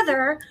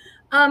together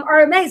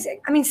are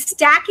amazing. I mean,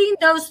 stacking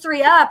those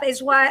three up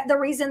is what the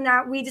reason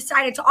that we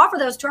decided to offer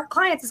those to our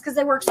clients is because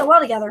they work so well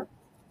together.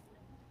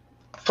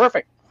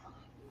 Perfect.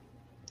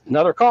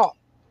 Another call.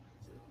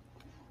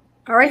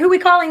 All right. Who are we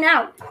calling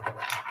now?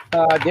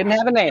 Didn't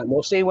have a name.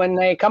 We'll see when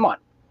they come on.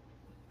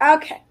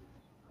 Okay.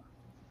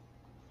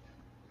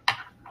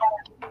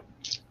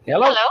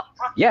 Hello? Hello?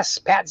 Yes,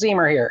 Pat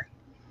Zemer here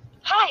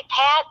Hi,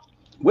 Pat.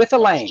 with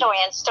Elaine.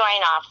 Joanne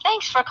Stoynoff.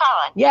 Thanks for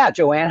calling. Yeah,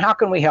 Joanne, how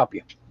can we help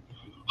you?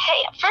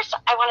 Hey, first,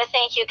 I want to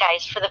thank you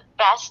guys for the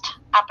best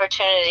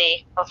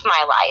opportunity of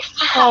my life.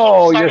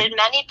 Oh, I've started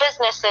many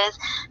businesses,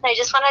 and I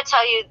just want to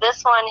tell you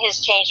this one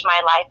has changed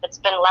my life. It's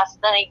been less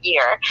than a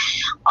year.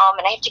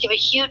 And I have to give a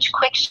huge,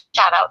 quick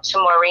shout out to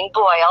Maureen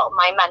Boyle,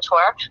 my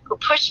mentor, who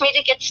pushed me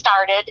to get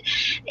started.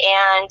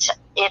 And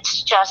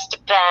it's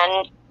just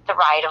been the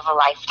ride of a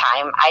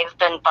lifetime. I've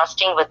been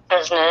busting with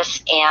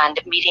business and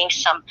meeting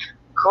some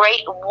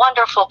great,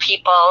 wonderful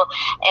people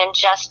and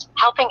just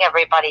helping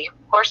everybody.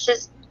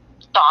 Horses,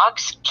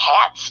 dogs,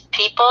 cats,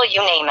 people,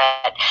 you name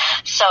it.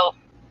 So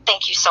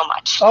thank you so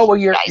much. Oh, well,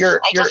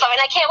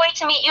 I can't wait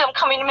to meet you. I'm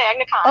coming to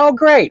MagnaCon. Oh,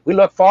 great. We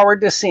look forward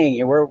to seeing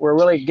you. We're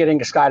really getting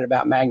excited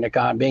about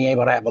MagnaCon, being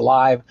able to have a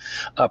live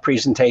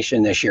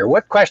presentation this year.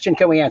 What question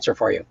can we answer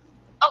for you?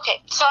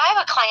 Okay, so I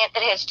have a client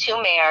that has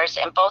 2 mares,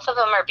 and both of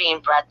them are being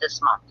bred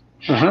this month.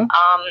 Mm-hmm.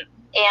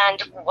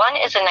 And one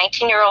is a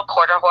 19-year-old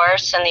quarter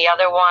horse, and the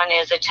other one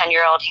is a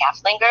 10-year-old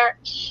halflinger.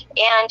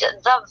 And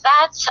the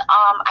vet,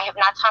 I have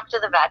not talked to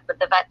the vet, but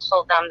the vet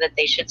told them that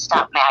they should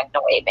stop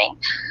MagnaWaving.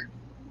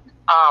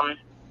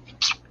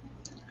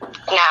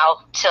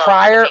 Now, till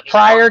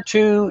prior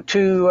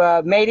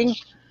to mating.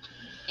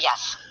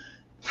 Yes.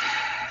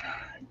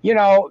 You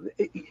know,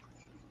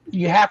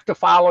 you have to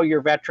follow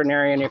your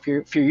veterinarian. If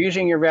you're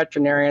using your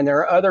veterinarian, there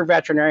are other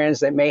veterinarians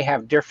that may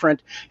have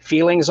different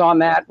feelings on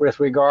that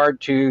with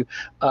regard to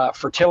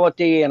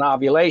fertility and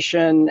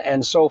ovulation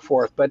and so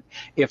forth. But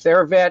if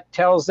their vet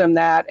tells them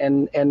that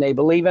and they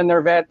believe in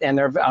their vet, and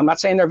I'm not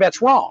saying their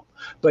vet's wrong,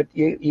 but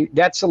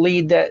that's a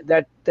lead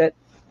that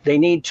they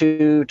need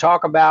to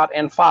talk about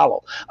and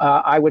follow.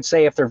 I would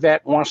say if their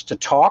vet wants to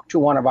talk to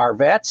one of our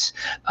vets,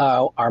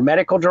 our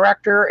medical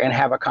director, and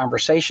have a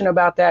conversation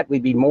about that,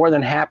 we'd be more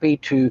than happy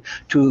to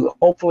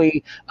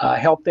hopefully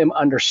help them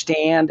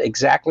understand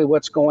exactly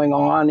what's going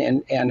on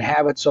and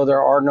have it so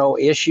there are no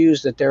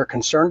issues that they're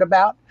concerned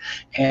about.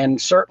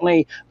 And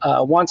certainly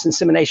once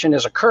insemination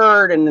has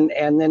occurred and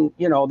then,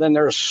 then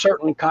there's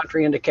certainly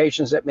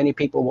contraindications that many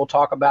people will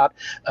talk about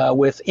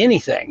with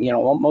anything.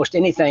 Almost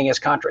anything is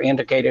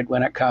contraindicated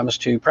when it comes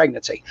to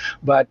pregnancy.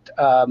 But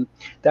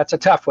that's a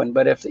tough one.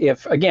 But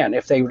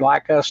if they would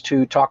like us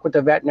to talk with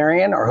the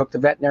veterinarian or hook the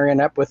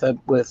veterinarian up with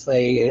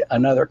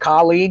another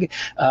colleague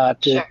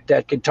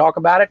that could talk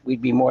about it,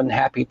 we'd be more than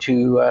happy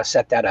to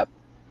set that up.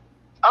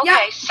 Okay, yeah.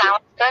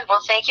 Sounds good.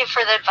 Well, thank you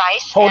for the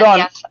advice. Hold on.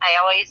 Yes, I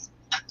always.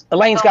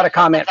 Elaine's got a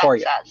comment for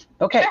you. Says.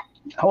 Okay, sure.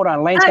 Hold on.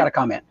 Elaine's got a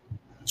comment.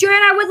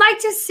 Joanne, I would like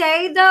to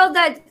say, though,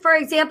 that, for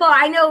example,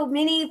 I know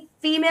many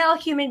female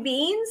human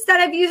beings that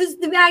have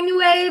used the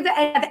MagnaWave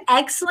and have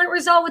excellent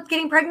result with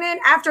getting pregnant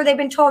after they've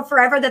been told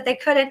forever that they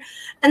couldn't.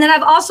 And then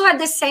I've also had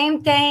the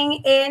same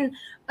thing in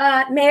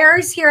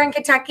mares here in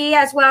Kentucky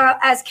as well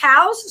as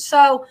cows.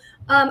 So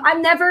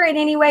I've never in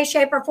any way,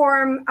 shape, or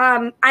form,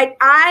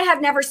 I have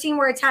never seen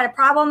where it's had a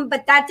problem,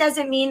 but that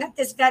doesn't mean that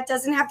this vet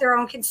doesn't have their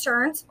own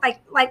concerns,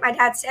 like my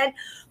dad said.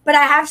 But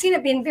I have seen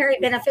it being very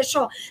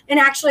beneficial in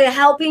actually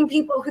helping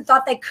people who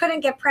thought they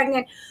couldn't get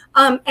pregnant.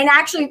 And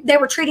actually, they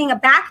were treating a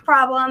back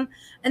problem,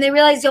 and they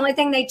realized the only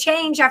thing they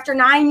changed after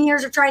 9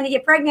 years of trying to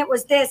get pregnant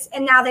was this,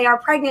 and now they are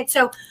pregnant.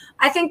 So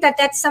I think that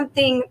that's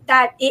something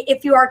that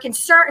if you are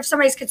concerned, if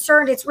somebody's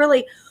concerned, it's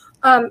really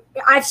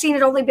I've seen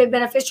it only been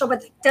beneficial,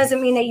 but it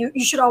doesn't mean that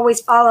you should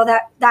always follow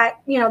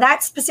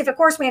that specific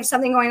course. We have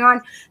something going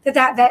on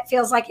that vet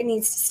feels like it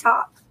needs to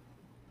stop.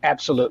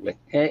 Absolutely.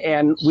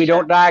 And we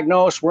don't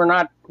diagnose. We're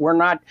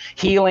not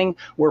healing.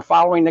 We're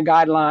following the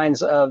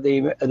guidelines of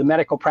the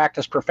medical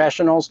practice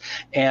professionals,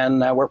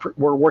 and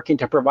we're working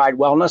to provide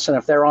wellness. And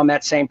if they're on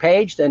that same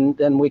page, then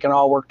we can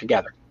all work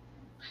together.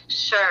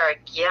 Sure.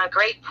 Yeah,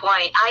 great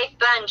point. I've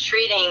been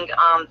treating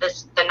the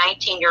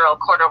 19-year-old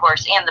quarter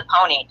horse and the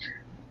pony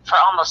for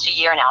almost a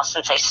year now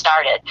since I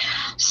started.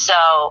 So,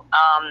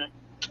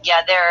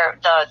 yeah,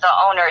 the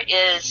owner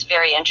is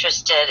very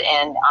interested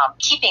in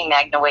keeping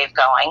MagnaWave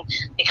going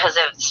because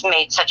it's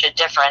made such a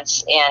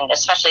difference in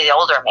especially the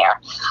older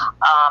mare.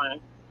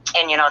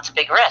 And, it's a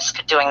big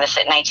risk doing this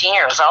at 19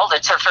 years old.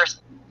 It's her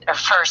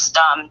first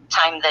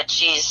time that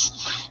she's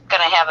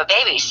going to have a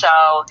baby.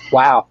 So,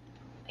 wow.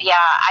 Yeah,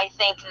 I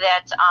think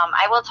that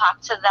I will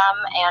talk to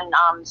them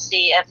and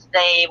see if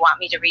they want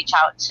me to reach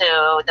out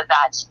to the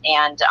vet.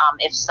 And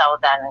if so,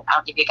 then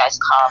I'll give you guys a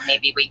call.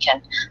 Maybe we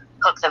can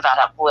hook the vet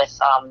up with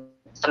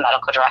the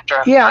medical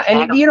director. Yeah,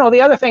 and you know,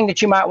 the other thing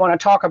that you might want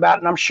to talk about,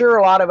 and I'm sure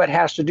a lot of it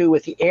has to do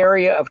with the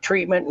area of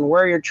treatment and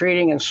where you're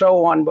treating and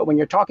so on, but when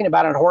you're talking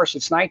about a horse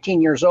that's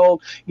 19 years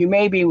old, you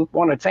maybe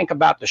want to think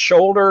about the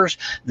shoulders,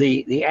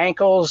 the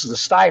ankles, the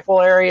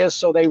stifle areas,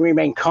 so they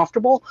remain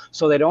comfortable,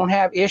 so they don't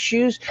have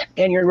issues,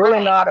 and you're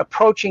really not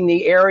approaching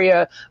the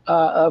area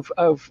of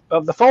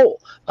the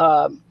foal.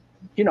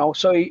 You know,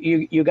 so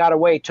you got a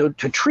way to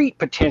treat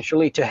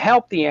potentially to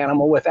help the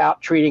animal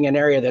without treating an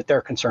area that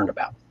they're concerned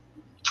about.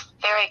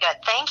 Very good.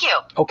 Thank you.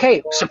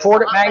 Okay.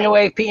 Support at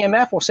MagnaWave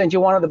PMF. We'll send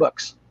you one of the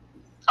books.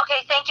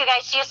 Okay. Thank you,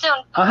 guys. See you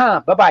soon.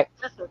 Bye-bye.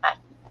 Bye.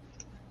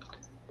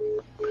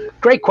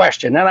 Great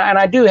question. And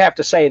I do have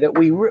to say that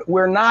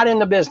we're not in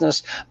the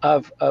business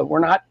of, we're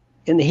not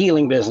in the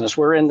healing business.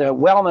 We're in the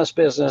wellness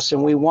business,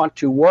 and we want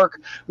to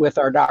work with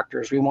our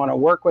doctors. We want to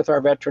work with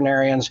our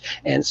veterinarians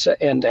and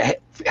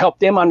help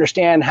them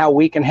understand how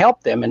we can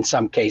help them in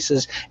some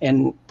cases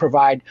and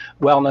provide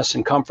wellness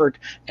and comfort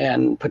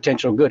and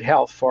potential good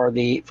health for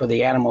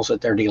the animals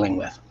that they're dealing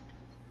with.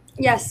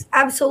 Yes,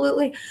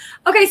 absolutely.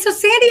 Okay, so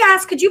Sandy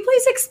asked, could you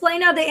please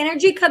explain how the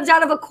energy comes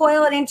out of a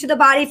coil and into the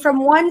body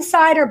from one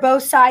side or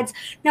both sides?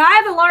 Now, I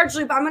have a large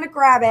loop. I'm going to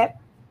grab it.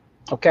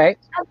 Okay.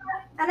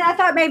 And I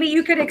thought maybe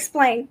you could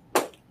explain.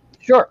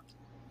 Sure.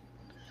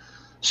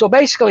 So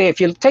basically,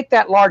 if you take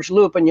that large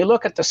loop and you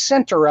look at the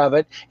center of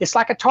it, it's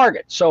like a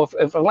target. So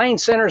if Elaine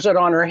centers it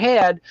on her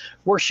head,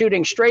 we're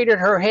shooting straight at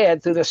her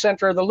head through the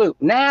center of the loop.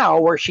 Now,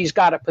 where she's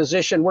got it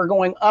positioned, we're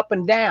going up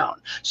and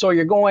down. So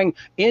you're going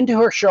into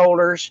her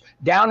shoulders,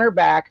 down her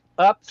back,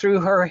 up through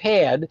her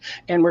head,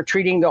 and we're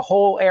treating the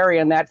whole area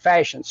in that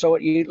fashion. So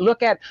you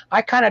look at,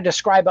 I kind of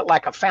describe it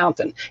like a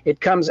fountain.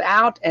 It comes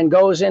out and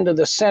goes into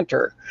the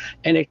center,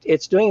 and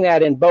it's doing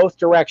that in both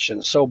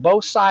directions. So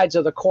both sides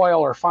of the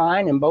coil are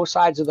fine, and both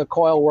sides of the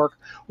coil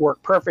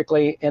work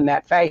perfectly in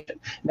that fashion.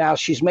 Now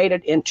she's made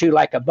it into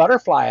like a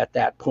butterfly at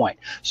that point.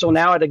 So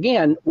now it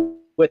again,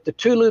 with the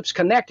two loops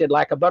connected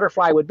like a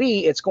butterfly would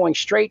be, it's going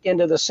straight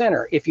into the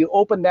center. If you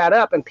open that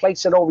up and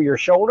place it over your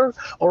shoulder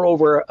or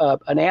over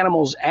an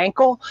animal's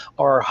ankle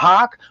or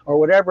hock or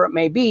whatever it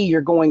may be,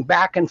 you're going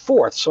back and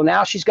forth. So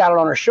now she's got it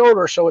on her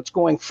shoulder, so it's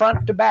going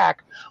front to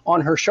back on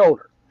her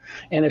shoulder.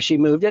 And if she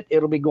moved it,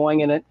 it'll be going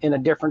in a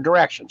different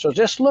direction. So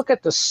just look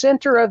at the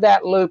center of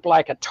that loop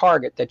like a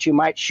target that you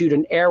might shoot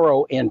an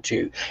arrow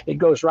into. It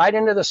goes right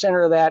into the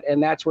center of that,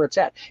 and that's where it's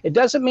at. It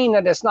doesn't mean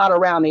that it's not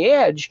around the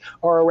edge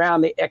or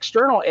around the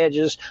external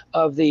edges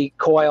of the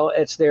coil.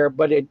 It's there,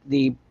 but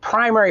the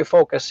primary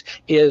focus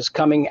is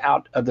coming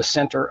out of the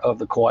center of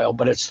the coil,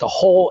 but it's the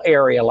whole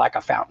area like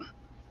a fountain.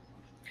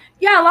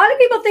 Yeah, a lot of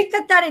people think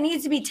that it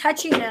needs to be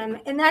touching them,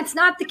 and that's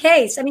not the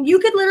case. I mean, you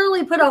could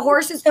literally put a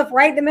horse's hoof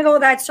right in the middle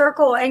of that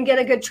circle and get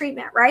a good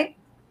treatment, right?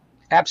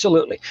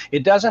 Absolutely.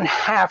 It doesn't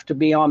have to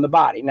be on the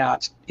body. Now,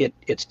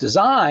 it's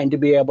designed to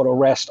be able to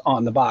rest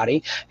on the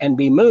body and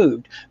be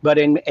moved. But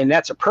and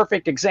that's a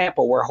perfect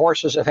example where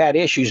horses have had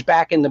issues.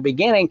 Back in the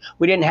beginning,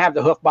 we didn't have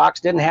the hoof box,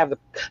 didn't have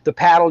the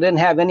paddle, didn't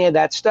have any of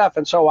that stuff.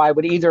 And so I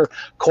would either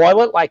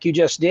coil it like you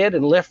just did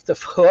and lift the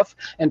hoof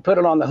and put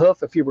it on the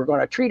hoof if you were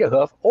going to treat a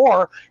hoof,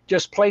 or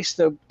just place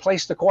the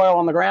coil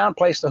on the ground,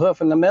 place the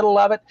hoof in the middle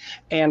of it,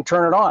 and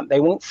turn it on.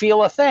 They won't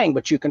feel a thing,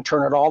 but you can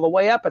turn it all the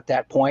way up at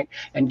that point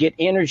and get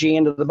energy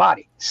into the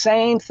body.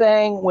 Same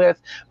thing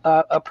with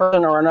a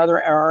person or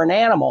an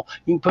animal.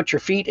 You can put your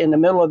feet in the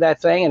middle of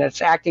that thing, and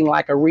it's acting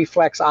like a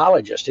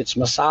reflexologist. It's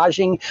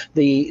massaging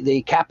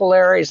the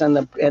capillaries and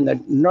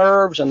the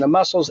nerves and the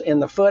muscles in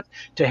the foot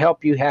to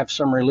help you have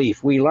some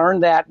relief. We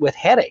learned that with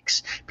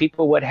headaches.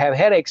 People would have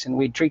headaches, and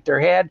we'd treat their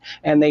head,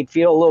 and they'd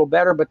feel a little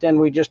better. But then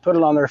we just put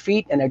it on their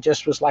feet, and it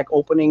just was like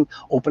opening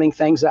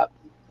things up.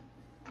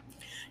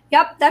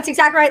 Yep, that's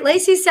exactly right.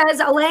 Lacey says,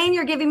 Elaine,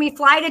 you're giving me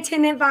flight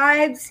attendant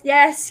vibes.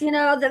 Yes, you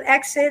know, the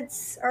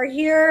exits are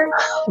here.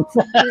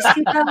 The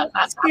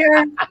seatbelt's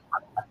here.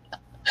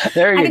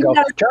 There you go.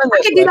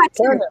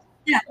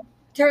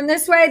 Turn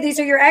this way. These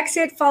are your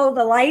exit. Follow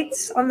the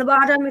lights on the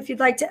bottom if you'd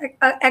like to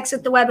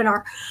exit the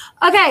webinar.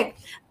 Okay.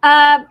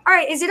 All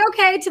right. Is it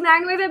okay to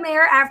MagnaWave a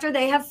mare after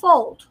they have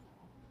foaled?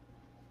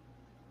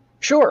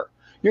 Sure.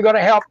 You're going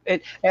to help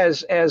it,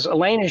 as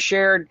Elaine has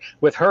shared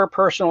with her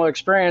personal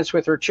experience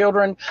with her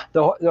children.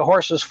 The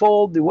horse is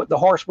full. The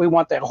horse, we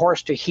want that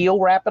horse to heal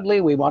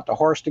rapidly. We want the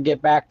horse to get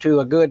back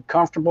to a good,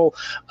 comfortable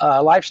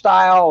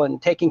lifestyle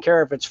and taking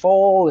care of its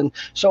foal and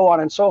so on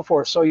and so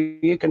forth. So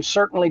you can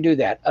certainly do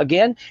that.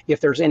 Again, if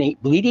there's any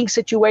bleeding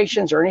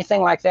situations or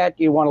anything like that,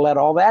 you want to let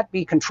all that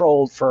be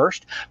controlled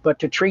first. But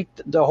to treat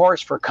the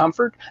horse for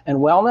comfort and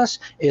wellness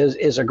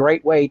is a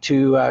great way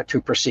to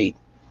proceed.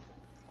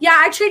 Yeah,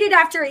 I treated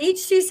after each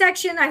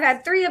C-section. I've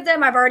had 3 of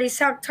them. I've already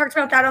talked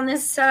about that on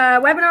this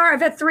webinar.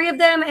 I've had 3 of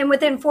them, and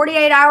within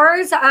 48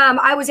 hours,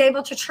 I was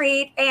able to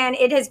treat, and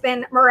it has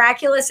been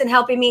miraculous in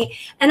helping me.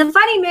 And the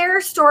funny mare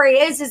story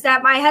is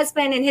that my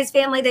husband and his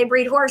family, they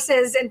breed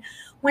horses, and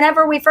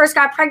whenever we first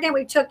got pregnant,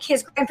 we took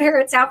his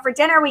grandparents out for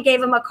dinner. We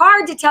gave him a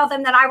card to tell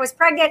them that I was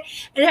pregnant.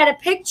 It had a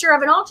picture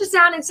of an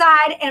ultrasound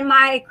inside. And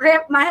my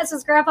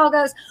husband's grandpa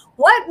goes,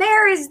 "What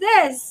mare is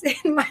this?"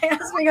 And my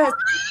husband goes,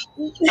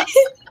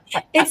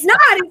 "It's not,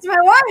 it's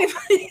my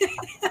wife."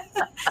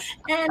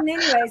 And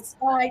anyways,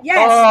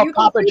 yes. Oh, you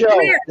Papa Joe.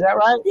 Is that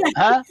right? Yeah.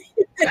 Huh?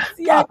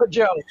 Yeah. Papa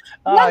Joe.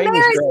 Oh, What he was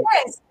mare is great.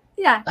 this?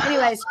 Yeah.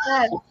 Anyways,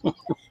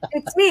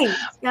 it's me.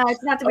 No,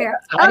 it's not the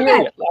bear. I hear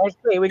Okay. you. Let's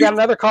see. We got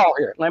another call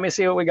here. Let me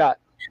see what we got.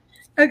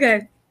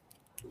 Okay.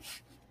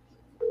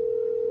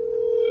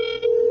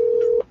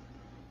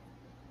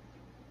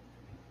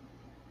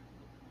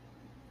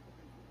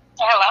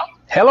 Hello.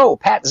 Hello,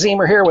 Pat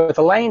Zemer here with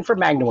Elaine from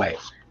MagnaWave.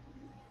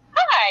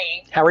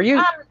 Hi. How are you?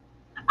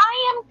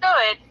 I am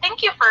good.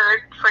 Thank you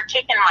for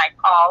taking my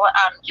call.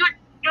 You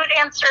had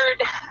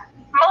answered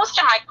most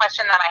of my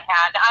question that I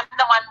had. I'm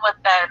the one with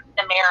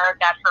the mare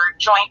that her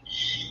joint.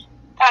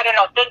 I don't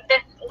know.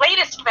 The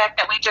latest vet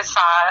that we just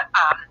saw,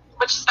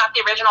 which is not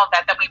the original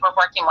vet that we were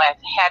working with,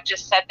 had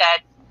just said that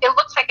it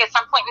looks like at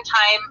some point in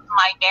time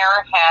my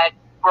mare had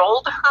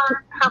rolled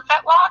her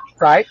fetlock,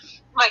 Right.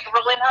 like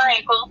rolling her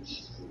ankle.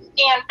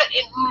 And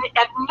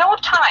at no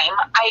time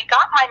I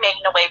got my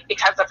MagnaWave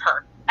because of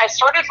her. I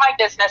started my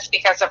business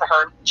because of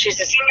her. She's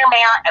a senior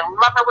mare. I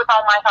love her with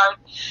all my heart.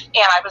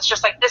 And I was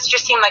just like, this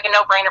just seemed like a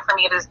no-brainer for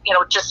me to,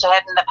 just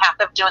head in the path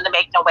of doing the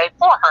MagnaWave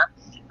for her.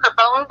 Her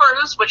bone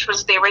bruise, which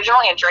was the original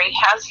injury,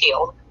 has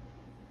healed,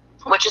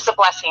 which is a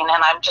blessing.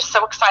 And I'm just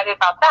so excited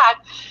about that.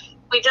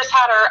 We just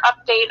had our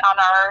update on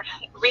our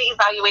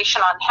reevaluation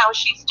on how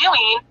she's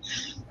doing.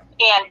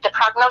 And the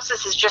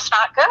prognosis is just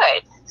not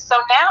good. So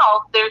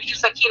now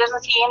he's like, he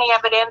doesn't see any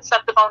evidence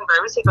of the bone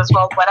bruise. He goes,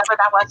 well, whatever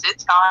that was,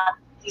 it's gone.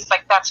 He's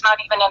like, that's not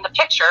even in the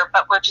picture,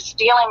 but we're just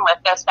dealing with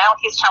this. Now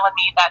he's telling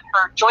me that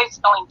her joint's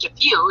going to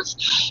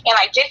fuse. And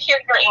I did hear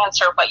your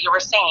answer, what you were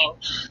saying.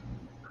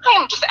 I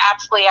am just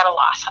absolutely at a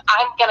loss.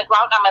 I'm going to go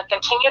out and I'm going to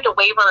continue to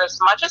waiver as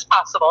much as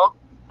possible.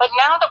 But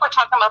now that we're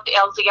talking about the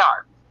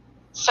LZR,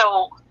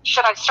 so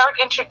should I start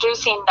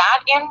introducing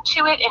that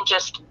into it and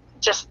just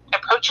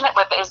approaching it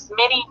with as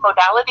many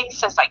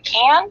modalities as I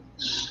can?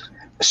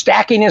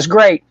 Stacking is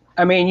great.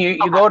 I mean, you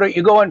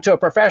go into a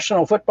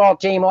professional football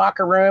team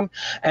locker room,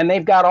 and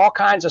they've got all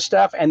kinds of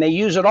stuff, and they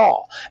use it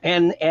all,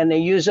 and they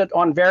use it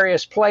on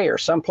various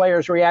players. Some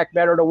players react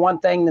better to one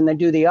thing than they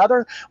do the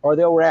other, or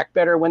they'll react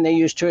better when they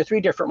use 2 or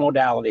 3 different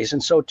modalities.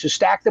 And so to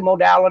stack the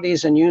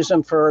modalities and use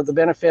them for the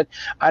benefit,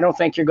 I don't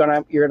think you're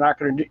not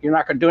going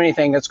to do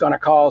anything that's going to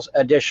cause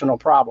additional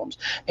problems.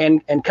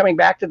 And coming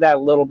back to that a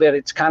little bit,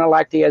 it's kind of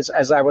like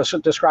as I was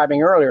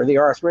describing earlier, the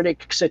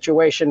arthritic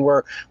situation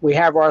where we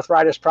have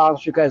arthritis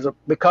problems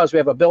because we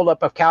have a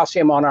buildup of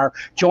calcium on our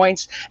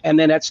joints, and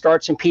then that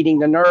starts impeding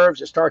the nerves.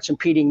 It starts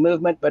impeding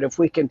movement. But if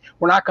we're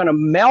not going to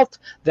melt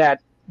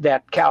that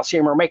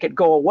calcium or make it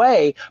go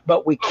away,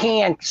 but we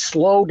can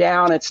slow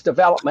down its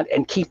development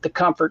and keep the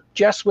comfort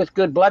just with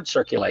good blood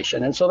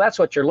circulation. And so that's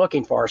what you're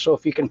looking for. So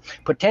if you can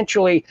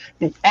potentially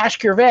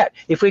ask your vet,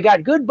 if we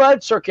got good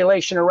blood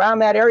circulation around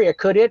that area,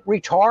 could it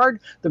retard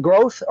the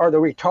growth or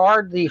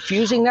retard the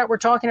fusing that we're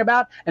talking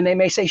about? And they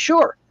may say,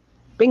 sure,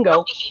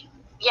 bingo.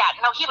 Yeah,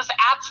 no, he was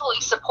absolutely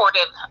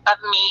supportive of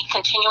me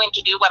continuing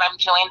to do what I'm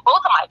doing. Both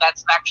of my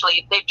vets,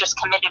 actually, they've just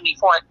committed me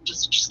for it.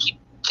 Just keep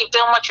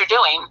doing what you're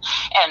doing.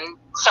 And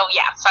so,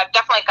 yeah, so I've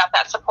definitely got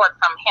that support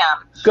from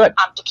him. Good.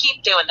 To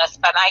keep doing this.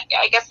 But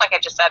I guess, like I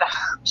just said,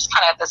 I'm just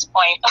kind of at this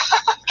point.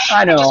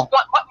 I know.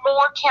 What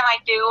more can I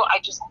do? I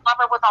just love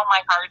her with all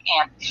my heart.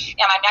 And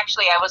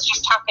I was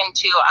just talking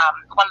to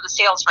one of the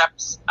sales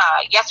reps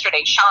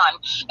yesterday, Sean,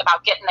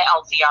 about getting the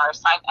LZR.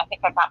 So I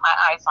think I got my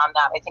eyes on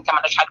that. I think I'm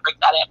going to try to bring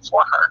that in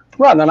for her.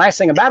 Well, the nice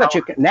thing about it,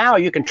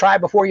 you can try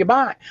before you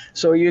buy.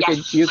 So you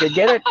could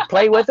get it,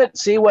 play with it,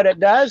 see what it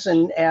does,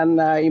 and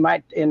you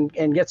might and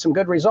get some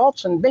good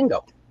results, and bingo.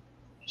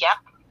 Yep.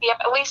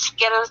 At least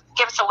give us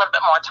a little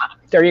bit more time.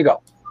 There you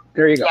go.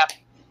 Yep.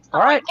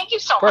 All right. Thank you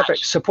so much.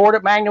 Perfect. Support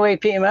at MagnaWave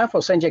PMF.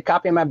 We'll send you a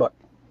copy of my book.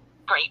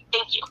 Great.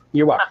 Thank you.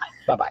 You're welcome.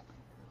 Bye-bye.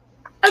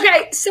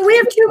 Okay, so we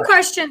have 2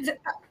 questions,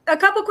 a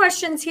couple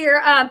questions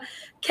here.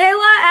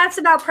 Kayla asks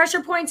about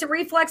pressure points and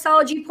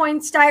reflexology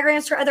points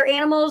diagrams for other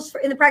animals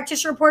in the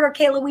practitioner portal.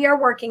 Kayla, we are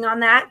working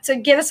on that. So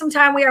give us some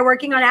time. We are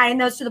working on adding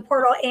those to the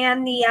portal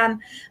and the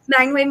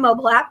MagnaWave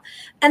mobile app.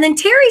 And then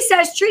Terry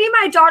says, treating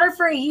my daughter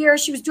for a year,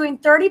 she was doing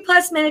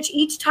 30+ minutes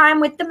each time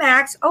with the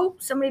max. Oh,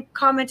 somebody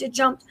commented,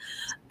 jumped.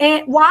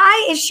 And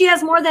why, if she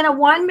has more than a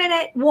 1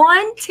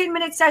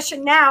 10-minute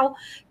session now,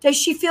 does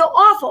she feel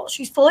awful?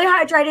 She's fully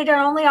hydrated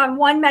and only on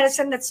 1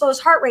 medicine that slows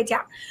heart rate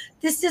down.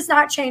 This does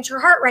not change her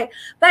heart rate.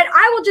 But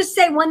I will just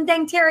say one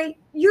thing, Terry,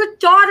 your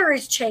daughter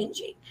is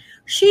changing.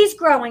 She's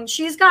growing.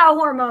 She's got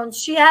hormones.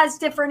 She has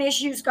different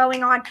issues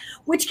going on,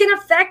 which can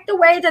affect the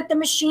way that the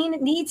machine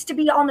needs to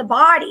be on the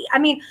body. I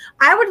mean,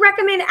 I would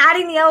recommend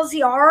adding the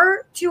LZR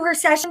to her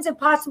sessions if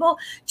possible,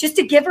 just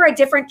to give her a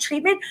different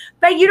treatment.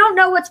 But you don't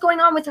know what's going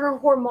on with her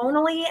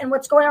hormonally and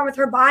what's going on with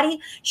her body.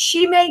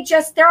 She may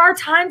there are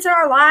times in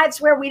our lives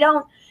where we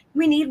don't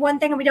we need one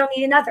thing and we don't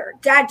need another.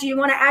 Dad, do you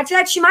want to add to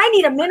that? She might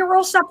need a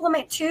mineral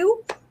supplement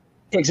too.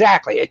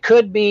 Exactly. It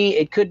could be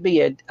a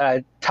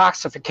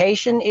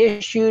toxification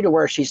issue to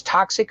where she's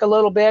toxic a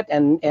little bit,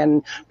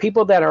 and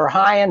people that are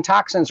high in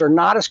toxins are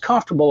not as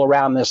comfortable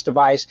around this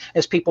device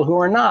as people who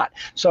are not.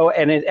 So,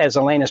 and as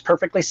Elaine has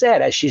perfectly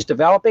said, as she's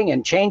developing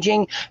and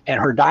changing, and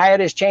her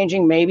diet is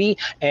changing, maybe,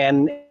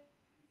 and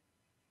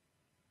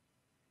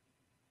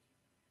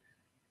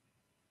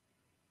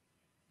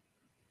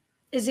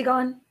is he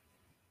gone?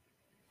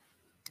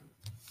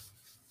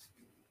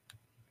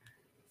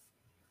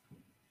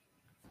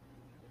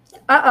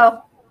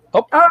 Uh-oh.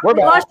 Oh, we're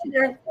we back. lost you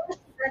there.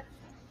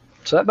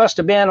 So that must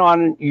have been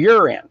on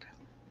your end.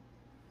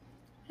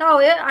 Oh,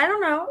 I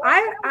don't know.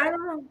 I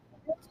don't know.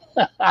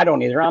 I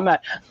don't either. I'm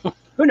not.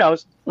 Who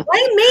knows?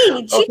 Blame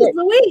me. Jeez Okay.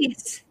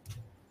 Louise.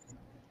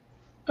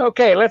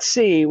 Okay, let's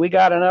see. We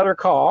got another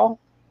call.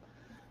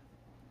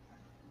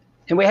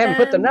 And we haven't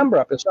put the number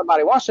up. If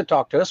somebody wants to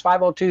talk to us,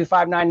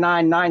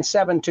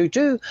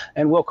 502-599-9722,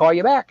 and we'll call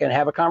you back and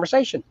have a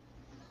conversation.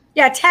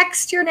 Yeah,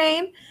 text your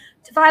name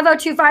to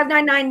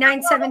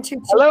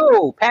 502-599-9722.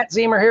 Hello, Pat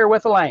Zemer here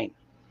with Elaine.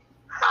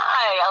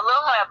 Hi,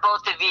 aloha,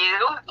 both of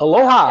you.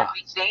 Aloha.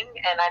 Everything,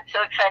 and I'm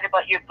so excited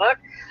about your book.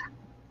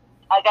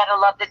 I gotta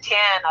love the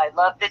tan. I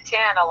love the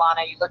tan,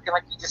 Alana. You're looking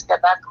like you just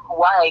got back from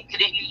Hawaii.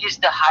 Couldn't you use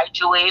the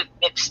Hydrowave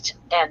mixed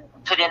and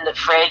put in the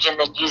fridge and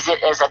then use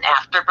it as an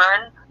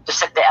afterburn,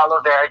 just like the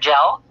aloe vera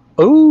gel?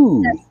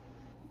 Ooh, Yes.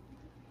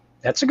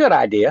 That's a good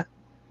idea.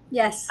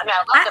 Yes. I mean,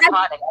 I love the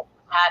product. I've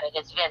had it.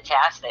 It's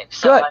fantastic.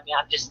 So, Good. I mean,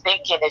 I'm just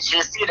thinking it's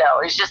just,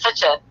 it's just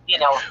such a,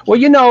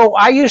 Well,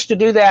 I used to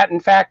do that. In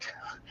fact,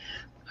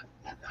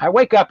 I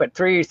wake up at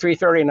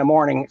 3:30 in the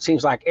morning. It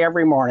seems like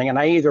every morning, and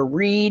I either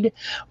read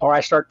or I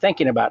start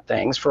thinking about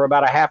things for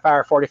about a half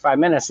hour, 45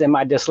 minutes. Then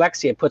my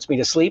dyslexia puts me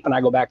to sleep, and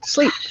I go back to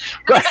sleep.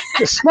 But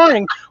this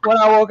morning, when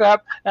I woke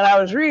up and I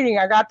was reading,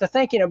 I got to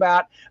thinking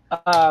about.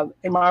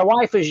 And my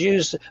wife has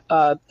used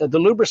the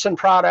Lubricin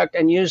product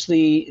and used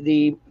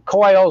the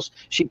coils.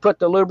 She put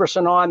the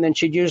Lubricin on, then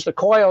she'd use the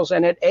coils,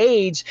 and it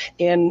aids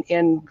in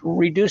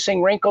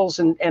reducing wrinkles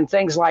and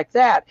things like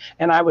that.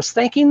 And I was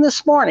thinking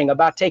this morning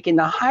about taking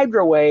the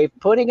Hydrowave,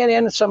 putting it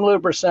in some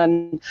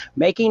Lubricin,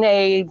 making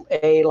a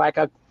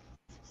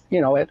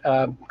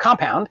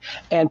compound,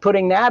 and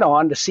putting that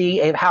on to see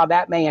how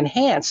that may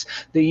enhance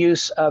the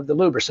use of the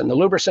Lubricin. The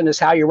Lubricin is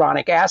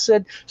hyaluronic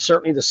acid.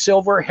 Certainly the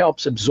silver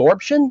helps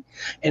absorption.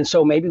 And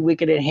so maybe we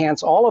could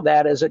enhance all of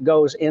that as it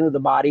goes into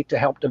the body to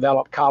help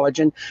develop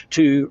collagen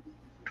to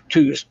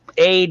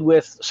aid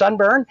with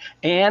sunburn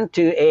and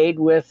to aid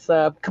with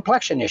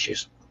complexion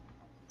issues.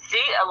 see,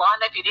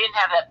 Alana, if you didn't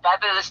have that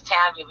fabulous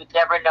tan, you would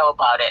never know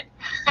about it.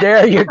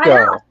 There you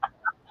go.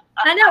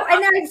 I know.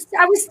 And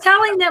I was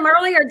telling them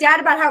earlier, Dad,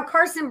 about how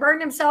Carson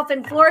burned himself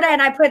in Florida,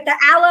 and I put the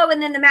aloe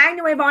and then the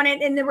MagnaWave on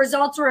it, and the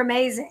results were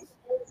amazing.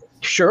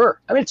 Sure.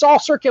 I mean, it's all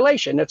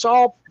circulation. It's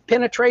all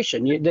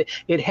penetration. It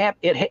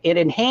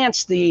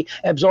enhanced the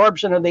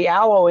absorption of the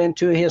aloe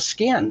into his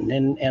skin,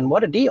 and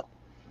what a deal.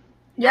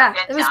 Yeah,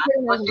 it was Fantastic.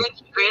 Well, good.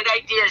 thank you. Great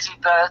ideas, you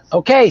both.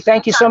 Okay,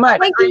 thank you so much.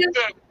 Thank Great you.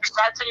 day.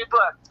 Congrats on your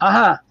book.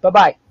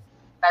 Bye-bye.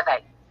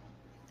 Bye-bye.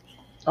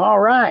 All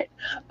right.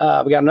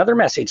 We got another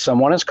message.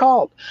 Someone has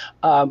called.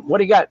 What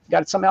do you got?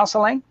 Got something else,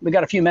 Elaine? We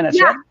got a few minutes.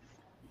 Yeah. Yet.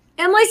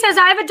 Emily says,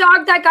 I have a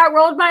dog that got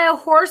rolled by a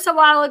horse a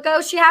while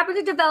ago. She happened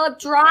to develop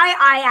dry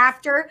eye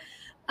after.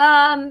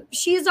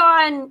 She's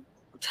on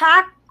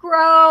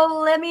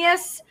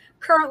tacrolimus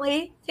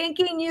currently,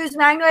 thinking use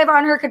MagnaWave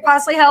on her could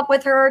possibly help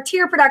with her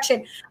tear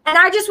production. And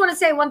I just want to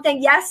say one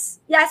thing. Yes,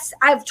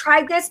 I've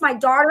tried this. My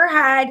daughter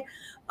had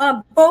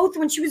both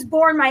when she was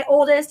born. My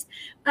oldest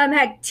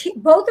had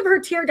both of her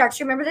tear ducts.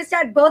 You remember this,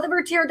 Dad? Both of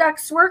her tear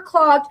ducts were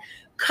clogged.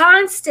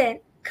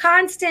 Constant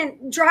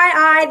dry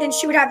eye. Then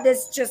she would have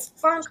this just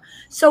funk.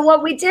 So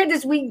what we did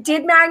is we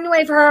did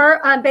MagnaWave her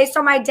based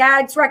on my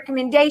dad's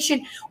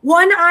recommendation.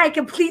 One eye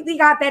completely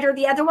got better.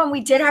 The other one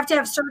we did have to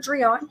have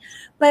surgery on.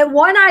 But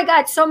one eye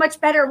got so much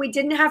better, we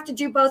didn't have to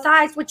do both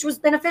eyes, which was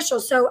beneficial.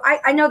 So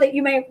I know that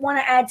you may want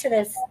to add to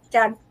this,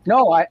 Dad.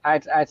 No,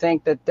 I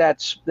think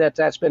that's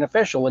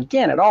beneficial.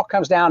 Again, it all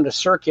comes down to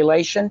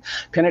circulation,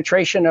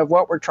 penetration of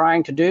what we're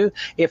trying to do.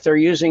 If they're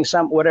using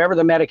whatever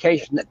the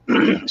medication that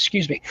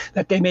excuse me,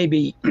 that they may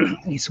be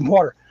need some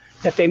water,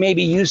 that they may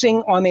be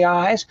using on the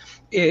eyes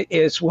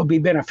will be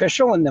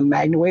beneficial, and the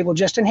MagnaWave will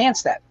just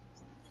enhance that.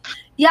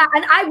 Yeah,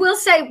 and I will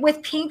say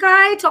with pink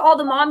eye, to all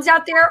the moms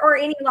out there or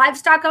any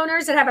livestock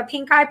owners that have a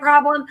pink eye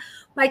problem,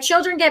 my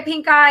children get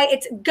pink eye.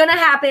 It's going to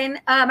happen.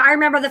 I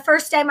remember the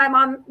first day my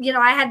mom,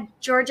 I had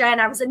Georgia and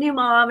I was a new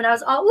mom and I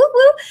was all woo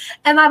woo.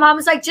 And my mom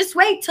was like, just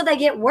wait till they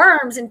get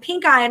worms and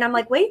pink eye. And I'm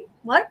like, wait,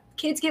 what?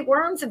 Kids get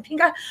worms and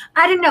pink eye?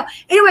 I didn't know.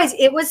 Anyways,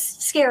 it was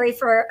scary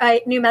for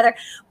a new mother.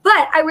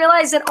 But I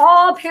realized that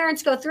all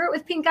parents go through it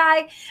with pink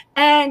eye.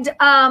 And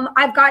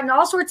I've gotten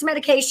all sorts of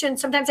medication.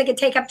 Sometimes I could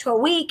take up to a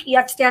week. You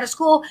have to stay out of school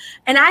school,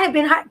 and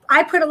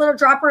I put a little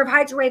dropper of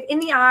HydroWave in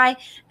the eye,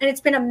 and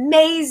it's been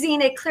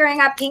amazing at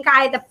clearing up pink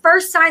eye. The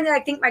first sign that I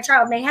think my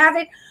child may have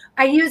it,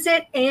 I use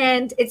it,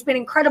 and it's been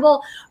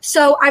incredible.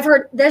 So I've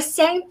heard the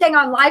same thing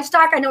on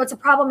livestock. I know it's a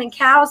problem in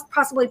cows,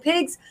 possibly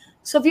pigs.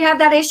 So if you have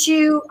that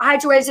issue,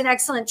 HydroWave is an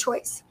excellent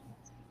choice.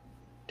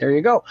 There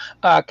you go.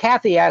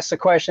 Kathy asked the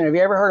question, have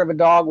you ever heard of a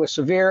dog with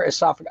severe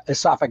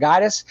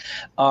esophagitis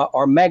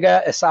or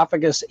mega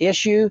esophagus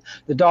issue?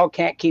 The dog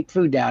can't keep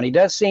food down. He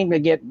does seem to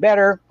get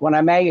better when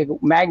I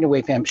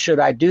MagnaWave him. Should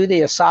I do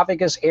the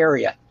esophagus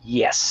area?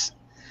 Yes.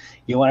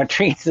 You want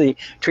to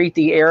treat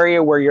the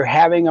area where you're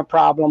having a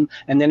problem,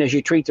 and then as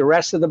you treat the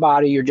rest of the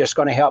body, you're just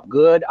going to help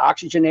good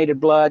oxygenated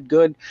blood,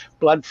 good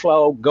blood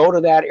flow go to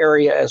that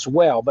area as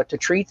well. But to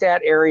treat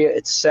that area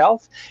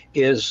itself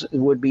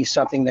would be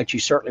something that you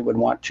certainly would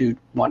want to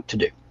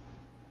do.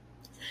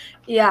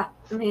 Yeah,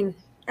 I mean,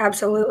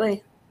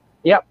 absolutely.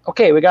 Yep.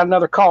 Okay, we got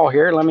another call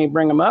here. Let me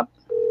bring them up.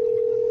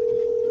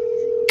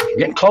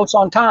 Getting close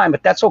on time,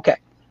 but that's okay.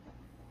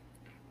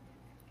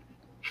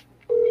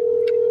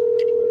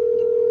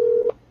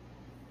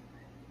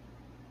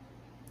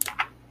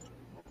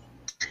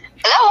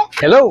 Hello.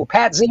 Hello,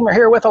 Pat Ziemer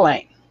here with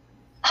Elaine.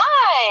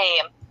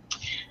 Hi.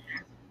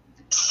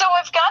 So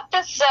I've got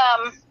this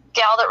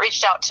gal that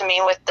reached out to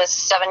me with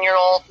this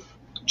 7-year-old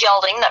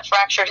gelding that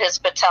fractured his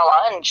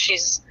patella, and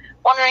she's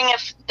wondering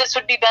if this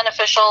would be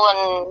beneficial,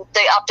 and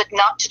they opted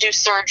not to do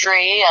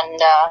surgery, and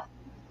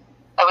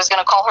I was going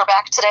to call her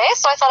back today,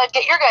 so I thought I'd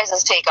get your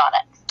guys' take on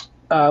it.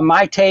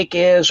 My take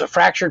is a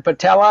fractured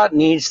patella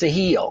needs to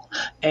heal,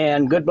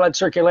 and good blood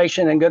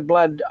circulation and good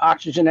blood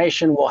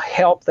oxygenation will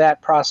help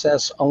that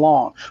process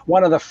along.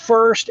 One of the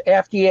first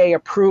FDA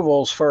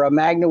approvals for a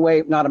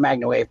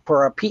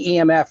for a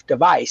PEMF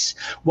device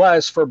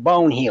was for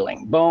bone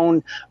healing,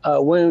 bone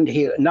wound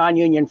healing,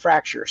 non-union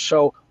fractures.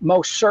 So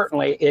most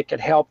certainly it could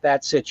help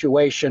that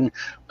situation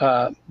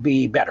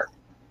be better.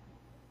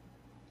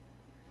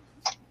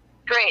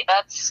 Great,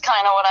 that's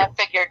kind of what I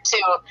figured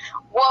too.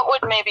 What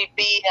would maybe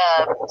be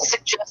a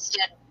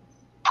suggested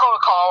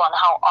protocol on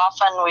how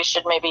often we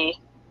should maybe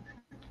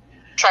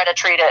try to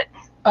treat it?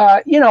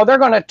 They're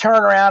going to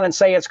turn around and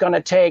say it's going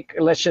to take,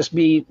 let's just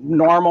be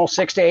normal,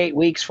 6 to 8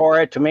 weeks for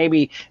it to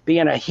maybe be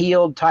in a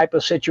healed type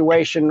of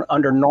situation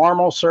under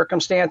normal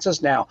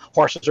circumstances. Now,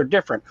 horses are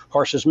different.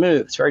 Horses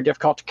move. It's very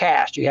difficult to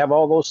cast. You have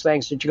all those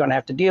things that you're going to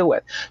have to deal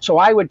with. So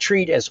I would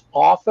treat as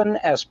often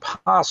as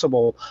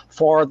possible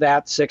for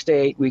that 6 to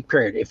 8 week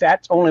period. If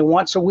that's only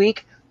once a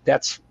week,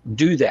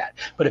 do that.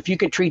 But if you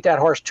could treat that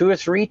horse 2 or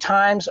 3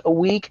 times a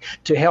week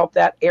to help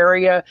that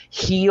area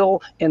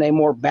heal in a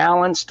more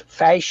balanced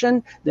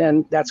fashion,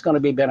 then that's going to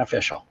be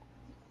beneficial.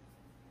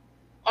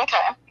 Okay.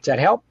 Does that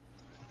help?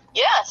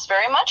 Yes,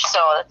 very much so.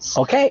 That's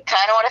okay.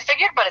 Kind of what I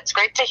figured, but it's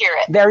great to hear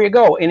it. There you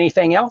go.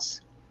 Anything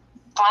else?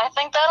 I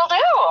think that'll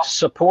do.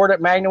 Support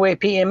at MagnaWave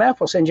PEMF.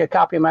 We'll send you a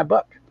copy of my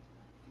book.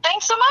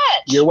 Thanks so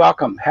much. You're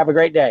welcome. Have a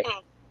great day.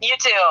 You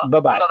too.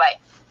 Bye-bye. Bye-bye.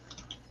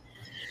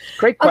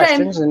 Great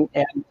questions. And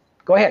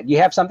go ahead. You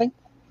have something?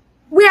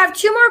 We have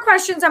 2 more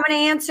questions I'm going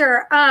to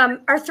answer,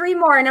 or 3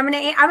 more, and I'm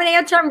going to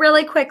answer them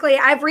really quickly.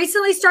 I've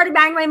recently started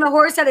MagnaWave my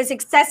horse that is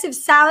excessive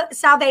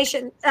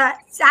salivation.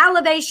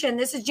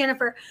 This is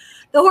Jennifer.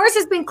 The horse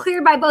has been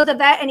cleared by both a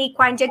vet and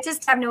equine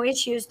dentist. Have no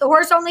issues. The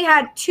horse only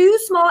had 2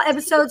 small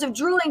episodes of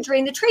drooling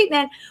during the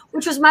treatment,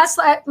 which was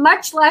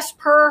much less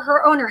per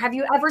her owner. Have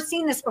you ever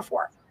seen this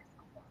before?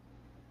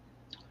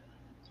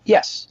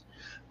 Yes.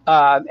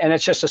 And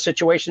it's just a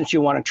situation that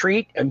you want to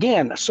treat.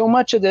 Again, so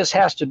much of this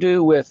has to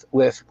do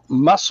with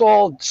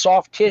muscle,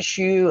 soft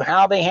tissue,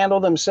 how they handle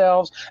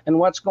themselves and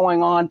what's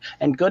going on.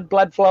 And good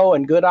blood flow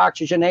and good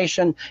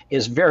oxygenation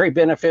is very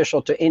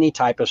beneficial to any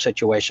type of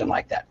situation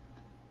like that.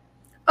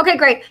 Okay,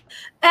 great.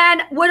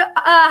 And would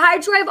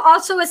HydroWave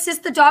also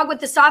assist the dog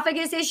with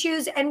esophagus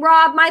issues? And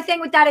Rob, my thing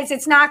with that is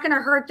it's not going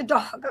to hurt the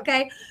dog,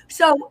 okay?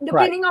 So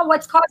depending on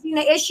what's causing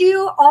the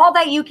issue, all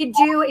that you can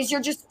do is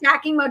you're just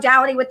stacking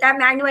modality with that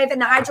MagnaWave and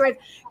the HydroWave.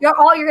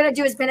 All you're going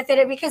to do is benefit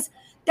it because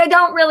they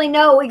don't really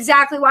know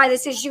exactly why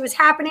this issue is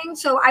happening.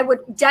 So I would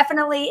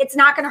definitely, it's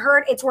not going to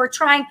hurt. It's worth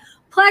trying.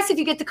 Plus, if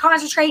you get to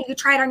concentrate, you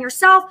try it on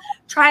yourself,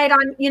 try it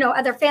on,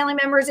 other family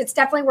members. It's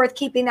definitely worth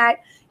keeping that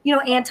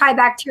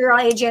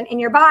antibacterial agent in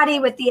your body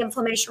with the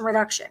inflammation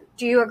reduction.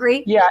 Do you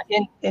agree? Yeah,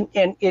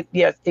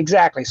 yes,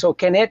 exactly. So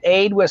can it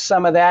aid with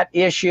some of that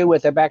issue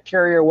with the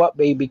bacteria, what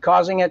may be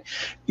causing it?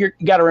 You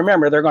got to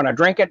remember, they're going to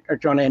drink it or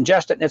going to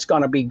ingest it, and it's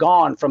going to be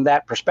gone from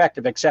that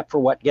perspective, except for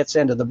what gets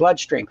into the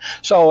bloodstream.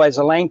 So as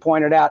Elaine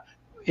pointed out,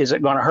 is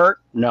it going to hurt?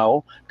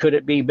 No. Could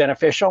it be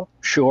beneficial?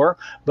 Sure.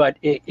 But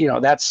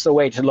that's the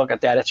way to look at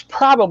that. It's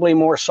probably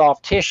more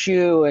soft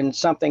tissue and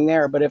something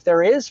there. But if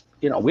there is,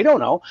 we don't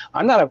know.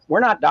 We're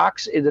not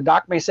docs. The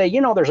doc may say,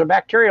 there's a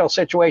bacterial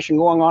situation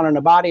going on in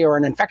the body or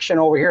an infection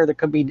over here that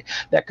could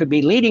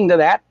be leading to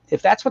that.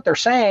 If that's what they're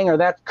saying, or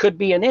that could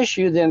be an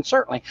issue, then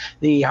certainly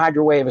the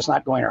HydroWave is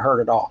not going to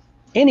hurt at all.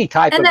 Any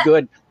type of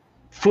good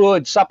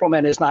food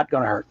supplement is not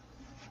going to hurt.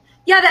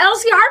 Yeah, the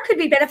LCR could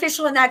be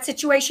beneficial in that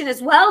situation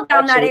as well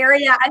down that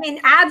area. I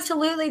mean,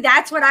 absolutely.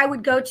 That's what I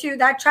would go to.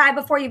 That Try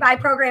Before You Buy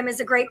program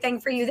is a great thing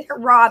for you there,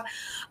 Rob.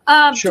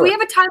 Sure. Do we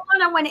have a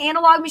timeline on when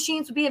analog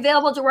machines will be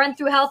available to run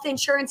through health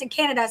insurance in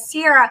Canada?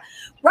 Sierra,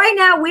 right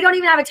now, we don't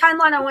even have a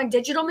timeline on when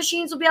digital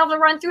machines will be able to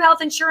run through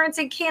health insurance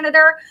in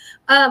Canada.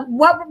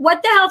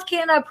 What the Health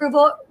Canada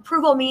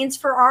approval means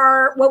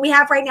for what we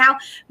have right now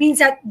means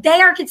that they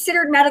are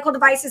considered medical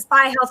devices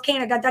by Health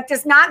Canada. That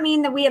does not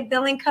mean that we have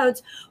billing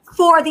codes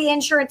for the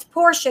insurance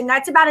portion.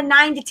 That's about a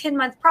 9 to 10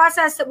 month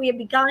process that we have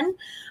begun.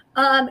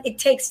 It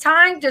takes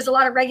time. There's a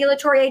lot of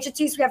regulatory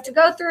agencies we have to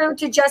go through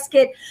to just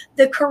get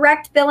the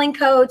correct billing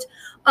codes.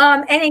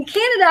 And in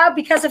Canada,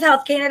 because of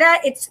Health Canada,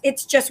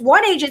 it's just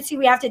one agency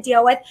we have to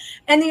deal with.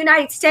 In the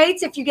United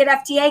States, if you get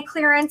FDA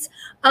clearance,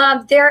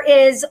 there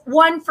is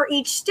one for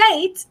each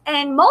state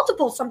and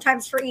multiple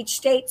sometimes for each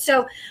state.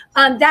 So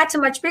that's a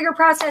much bigger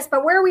process.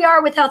 But where we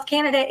are with Health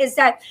Canada is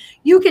that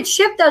you could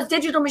ship those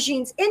digital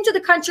machines into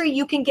the country.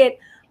 You can get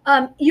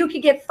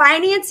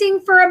financing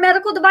for a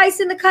medical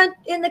device in the company,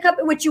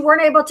 which you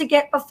weren't able to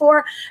get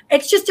before.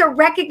 It's just a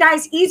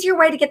recognized, easier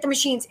way to get the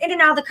machines in and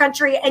out of the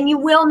country. And you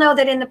will know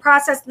that in the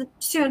process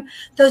soon,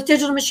 those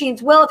digital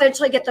machines will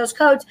eventually get those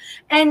codes.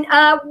 And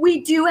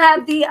we do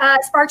have the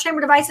Spark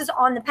Chamber devices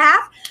on the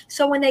path.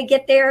 So when they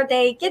get there,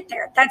 they get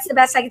there. That's the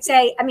best I could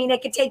say. I mean,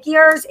 it could take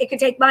years. It could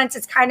take months.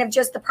 It's kind of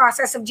just the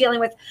process of dealing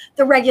with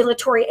the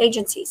regulatory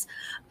agencies.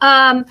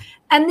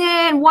 And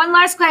then one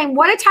last claim.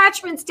 What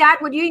attachments, Dad,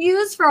 would you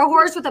use for a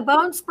horse with a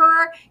bone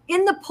spur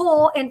in the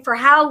poll, and for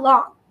how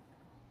long?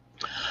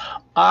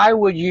 I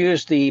would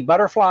use the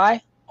butterfly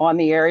on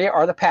the area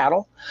or the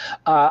paddle.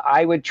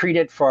 I would treat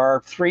it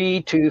for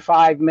 3 to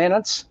 5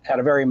 minutes at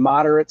a very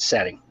moderate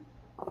setting.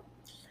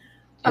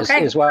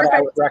 Is what I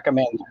would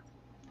recommend.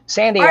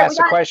 Sandy asked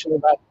a question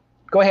about,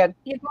 go ahead.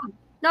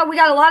 No, we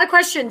got a lot of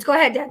questions. Go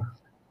ahead, Dad.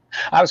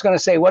 I was going to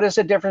say, what is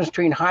the difference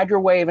between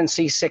HydroWave and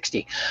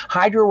C60?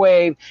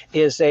 HydroWave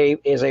is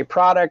a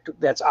product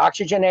that's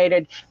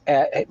oxygenated,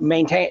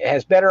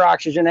 has better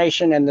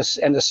oxygenation, and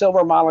the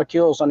silver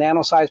molecules, the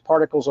nano-sized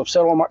particles of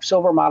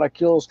silver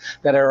molecules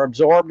that are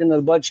absorbed into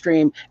the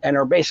bloodstream and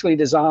are basically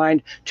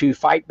designed to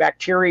fight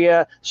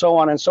bacteria, so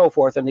on and so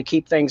forth, and to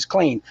keep things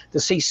clean. The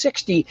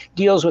C60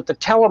 deals with the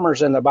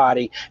telomeres in the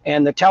body,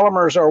 and the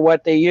telomeres are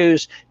what they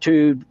use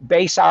to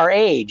base our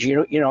age.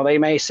 You know, they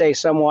may say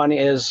someone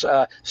is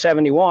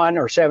 71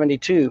 or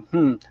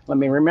 72. Let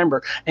me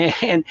remember.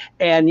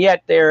 And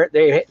yet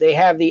they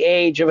have the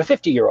age of a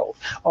 50-year-old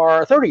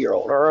or a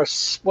 30-year-old or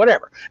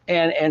whatever.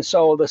 And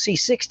so the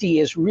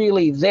C60 is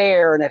really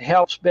there, and it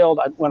helps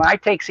build. When I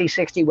take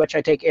C60, which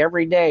I take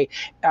every day,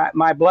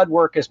 my blood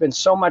work has been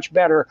so much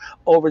better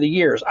over the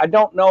years. I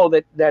don't know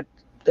that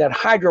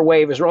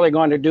HydroWave is really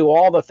going to do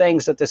all the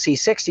things that the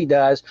C60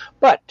 does,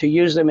 but to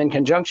use them in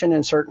conjunction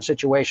in certain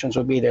situations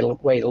would be the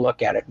way to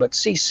look at it. But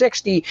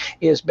C60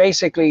 is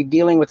basically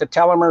dealing with the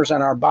telomeres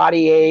and our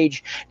body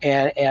age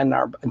and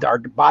our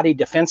body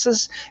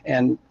defenses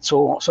and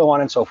so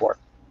on and so forth.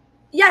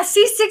 Yeah,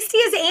 C60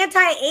 is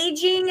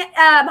anti-aging.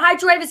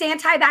 HydroWave is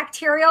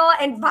antibacterial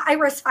and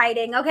virus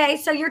fighting. Okay,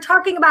 so you're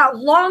talking about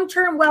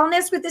long-term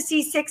wellness with the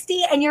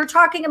C60, and you're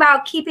talking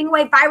about keeping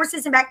away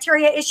viruses and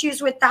bacteria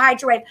issues with the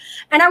HydroWave.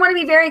 And I want to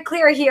be very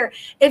clear here.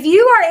 If you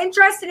are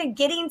interested in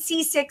getting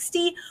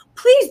C60,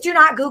 please do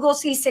not Google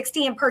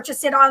C60 and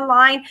purchase it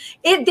online.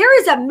 There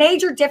is a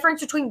major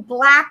difference between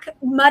black,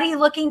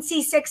 muddy-looking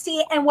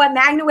C60 and what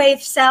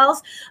MagnaWave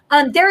sells.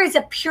 There is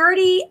a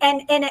purity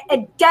and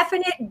a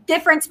definite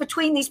difference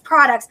between these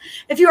products.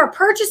 If you are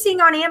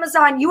purchasing on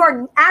Amazon, you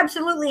are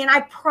absolutely, and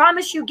I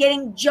promise you,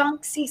 getting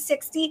junk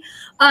C60.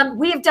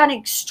 We have done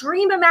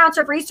extreme amounts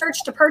of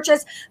research to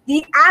purchase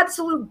the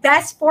absolute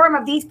best form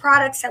of these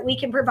products that we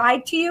can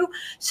provide to you.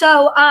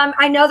 So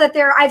I know that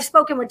I've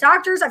spoken with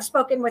doctors, I've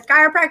spoken with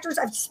chiropractors,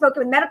 I've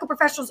spoken with medical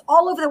professionals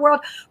all over the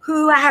world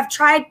who have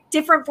tried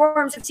different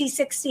forms of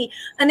C60,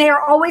 and they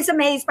are always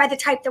amazed by the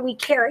type that we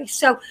carry.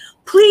 So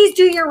please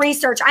do your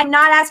research. I'm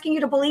not asking you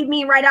to believe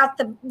me right out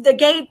the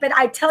gate, but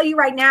I tell you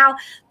right now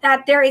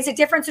that there is a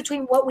difference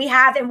between what we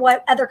have and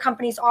what other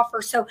companies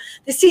offer. So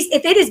if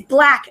it is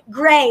black,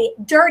 gray,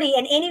 dirty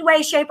in any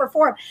way, shape, or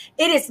form,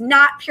 it is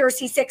not pure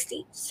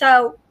C60.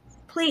 So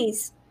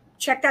please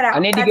check that out. I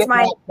need to get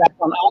Max back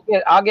on.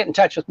 I'll get in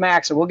touch with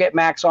Max, and we'll get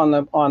Max on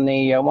the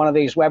one of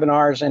these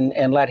webinars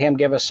and let him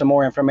give us some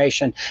more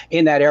information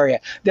in that area.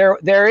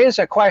 There is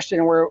a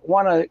question where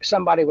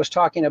somebody was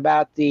talking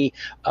about the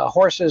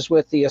horses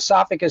with the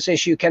esophagus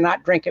issue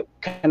cannot drink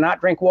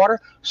water.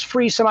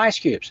 Freeze some ice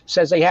cubes.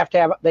 Says they have to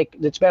have.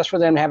 It's best for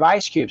them to have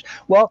ice cubes.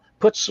 Well,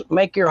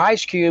 make your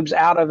ice cubes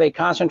out of a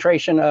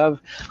concentration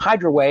of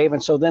HydroWave,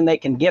 and so then they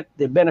can get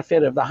the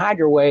benefit of the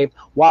HydroWave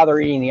while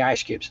they're eating the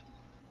ice cubes.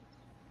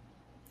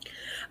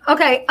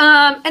 Okay,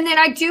 and then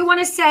I do want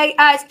to say,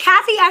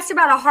 Kathy asked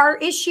about a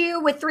heart issue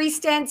with 3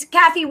 stents.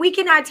 Kathy, we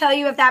cannot tell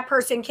you if that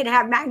person can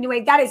have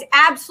MagnaWave. That is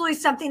absolutely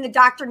something the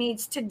doctor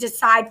needs to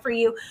decide for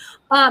you.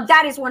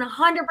 That is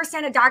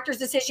 100% a doctor's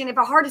decision. If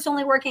a heart is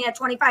only working at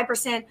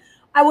 25%,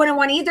 I wouldn't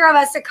want either of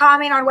us to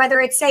comment on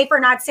whether it's safe or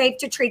not safe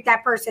to treat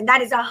that person.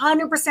 That is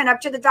 100% up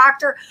to the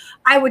doctor.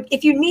 I would,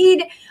 if you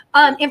need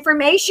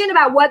information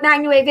about what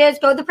MagnaWave is,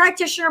 go to the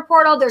practitioner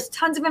portal. There's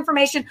tons of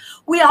information.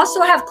 We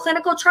also have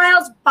clinical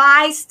trials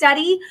by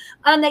study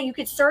that you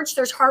could search.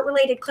 There's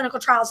heart-related clinical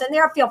trials in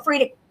there. Feel free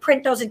to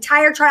print those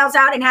entire trials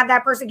out and have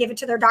that person give it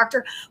to their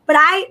doctor. But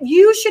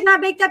you should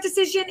not make that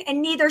decision,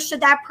 and neither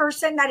should that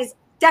person. That is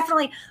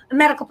definitely a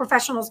medical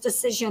professional's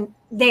decision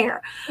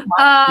there.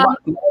 My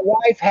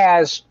wife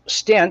has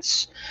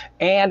stents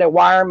and a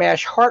wire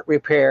mesh heart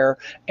repair,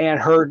 and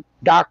her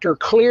doctor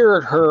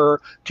cleared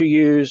her to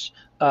use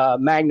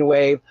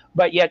MagnaWave,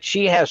 but yet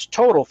she has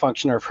total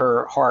function of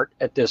her heart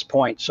at this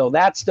point. So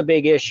that's the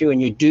big issue, and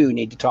you do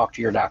need to talk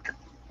to your doctor.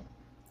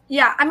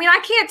 Yeah, I mean, I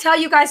can't tell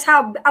you guys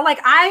how,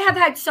 like, I have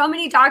had so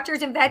many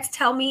doctors and vets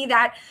tell me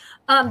that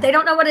they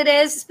don't know what it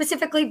is.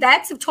 Specifically,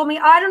 vets have told me,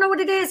 oh, I don't know what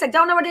it is. I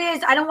don't know what it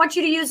is. I don't want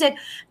you to use it.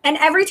 And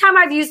every time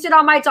I've used it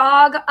on my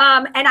dog,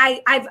 and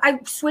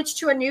I've switched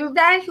to a new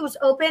vet who's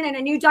open and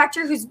a new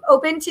doctor who's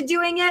open to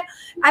doing it,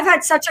 I've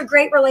had such a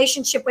great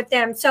relationship with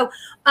them. So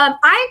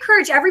I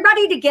encourage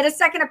everybody to get a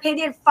second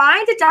opinion.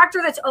 Find a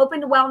doctor that's open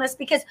to wellness,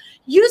 because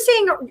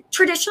using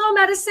traditional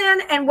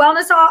medicine and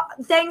wellness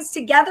things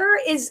together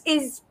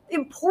is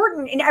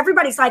important in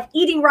everybody's life.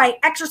 Eating right,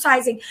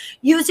 exercising,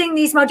 using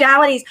these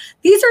modalities.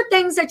 These are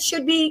things that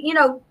should be,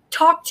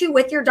 talked to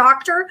with your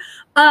doctor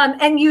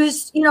and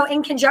used,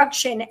 in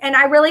conjunction. And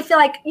I really feel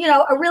like,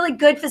 a really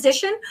good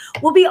physician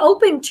will be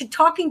open to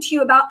talking to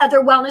you about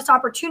other wellness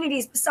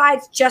opportunities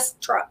besides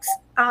just drugs.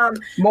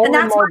 More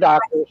and more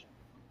doctors.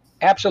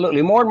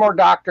 Absolutely. More and more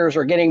doctors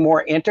are getting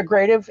more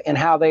integrative in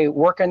how they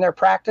work in their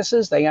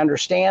practices. They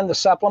understand the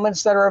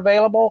supplements that are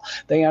available.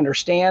 They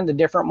understand the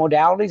different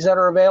modalities that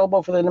are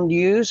available for them to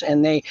use.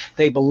 And they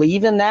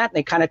believe in that.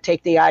 They kind of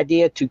take the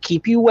idea to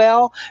keep you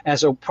well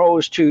as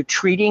opposed to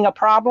treating a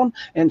problem.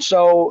 And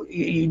so,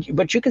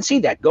 but you can see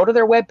that. Go to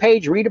their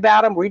webpage, read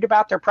about them, read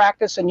about their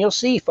practice, and you'll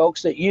see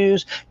folks that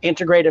use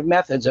integrative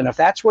methods. And if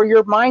that's where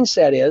your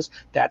mindset is,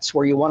 that's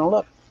where you want to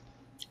look.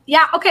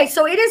 Yeah. Okay.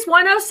 So it is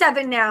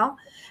 1:07 now.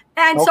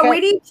 And so we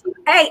need to,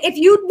 hey, if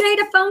you made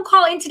a phone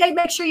call in today,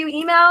 make sure you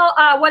email,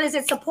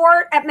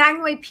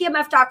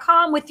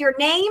 support@magnawavepmf.com with your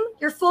name,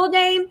 your full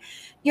name,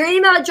 your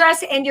email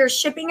address, and your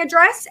shipping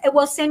address. And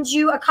we'll send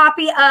you a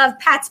copy of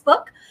Pat's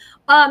book.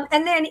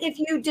 And then if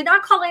you did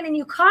not call in and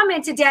you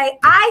comment today,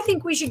 I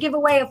think we should give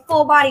away a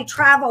full body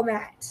travel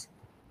mat.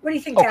 What do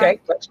you think, John? Okay,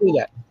 let's do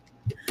that.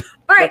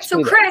 All right.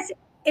 So Chris,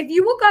 if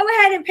you will go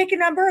ahead and pick a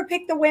number or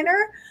pick the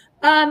winner,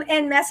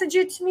 and message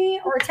it to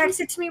me or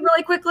text it to me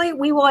really quickly,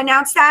 we will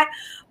announce that.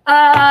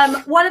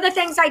 One of the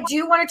things I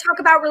do want to talk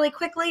about really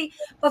quickly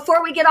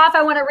before we get off,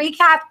 I want to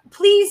recap.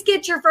 Please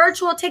get your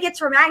virtual tickets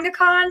for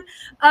MagnaCon.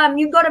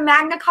 You can go to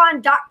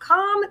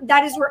magnacon.com.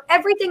 That is where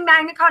everything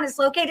MagnaCon is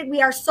located.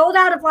 We are sold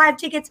out of live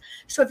tickets.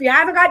 So if you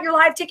haven't got your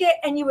live ticket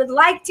and you would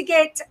like to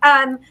get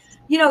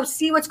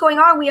see what's going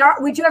on, we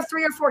do have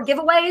 3 or 4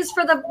 giveaways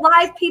for the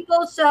live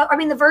people. So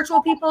the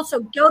virtual people.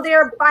 So go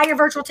there, buy your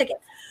virtual ticket.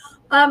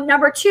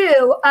 Number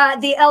 2,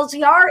 the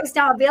LZR is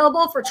now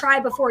available for try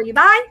before you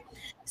buy.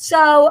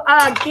 So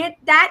get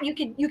that. You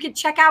could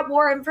check out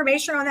more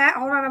information on that.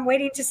 Hold on, I'm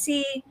waiting to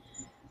see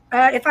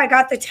if I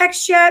got the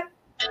text yet.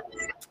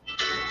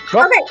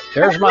 Oh, okay,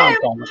 there's Mom.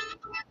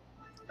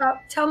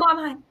 Tell Mom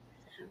hi.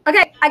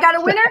 Okay, I got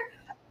a winner.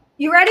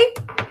 You ready?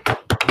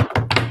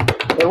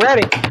 We're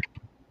ready.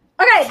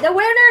 Okay, the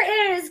winner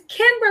is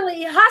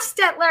Kimberly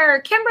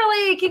Hostetler.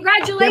 Kimberly,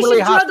 congratulations.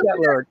 Kimberly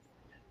Hostetler.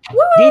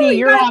 Dee,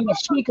 you're on the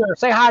speaker.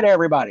 Say hi to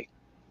everybody.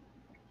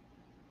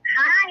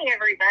 Hi,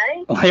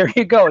 everybody. Well, there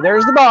you go.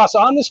 There's the boss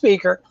on the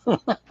speaker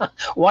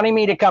wanting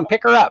me to come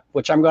pick her up,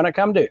 which I'm going to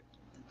come do.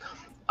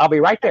 I'll be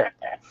right there.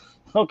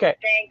 Okay.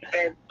 Thanks,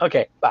 babe.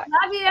 Okay, bye.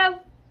 Love you.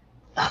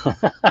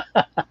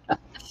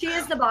 She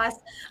is the boss.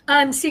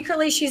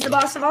 Secretly, she's the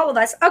boss of all of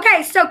us.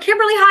 Okay, so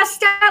Kimberly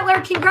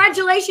Hostetler,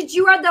 congratulations.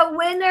 You are the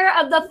winner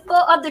of the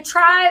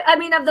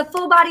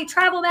full body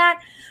travel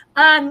mat.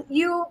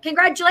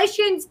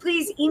 Congratulations.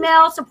 Please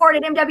email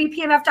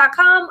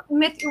support@mwpmf.com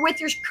with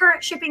your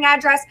current shipping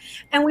address,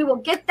 and we will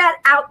get that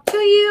out to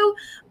you.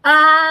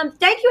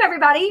 Thank you,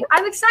 everybody.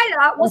 I'm excited.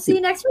 We'll see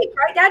you next week,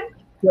 right, Dad?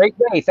 Great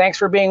day. Thanks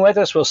for being with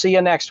us. We'll see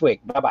you next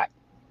week. Bye-bye.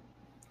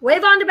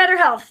 Wave on to better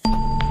health.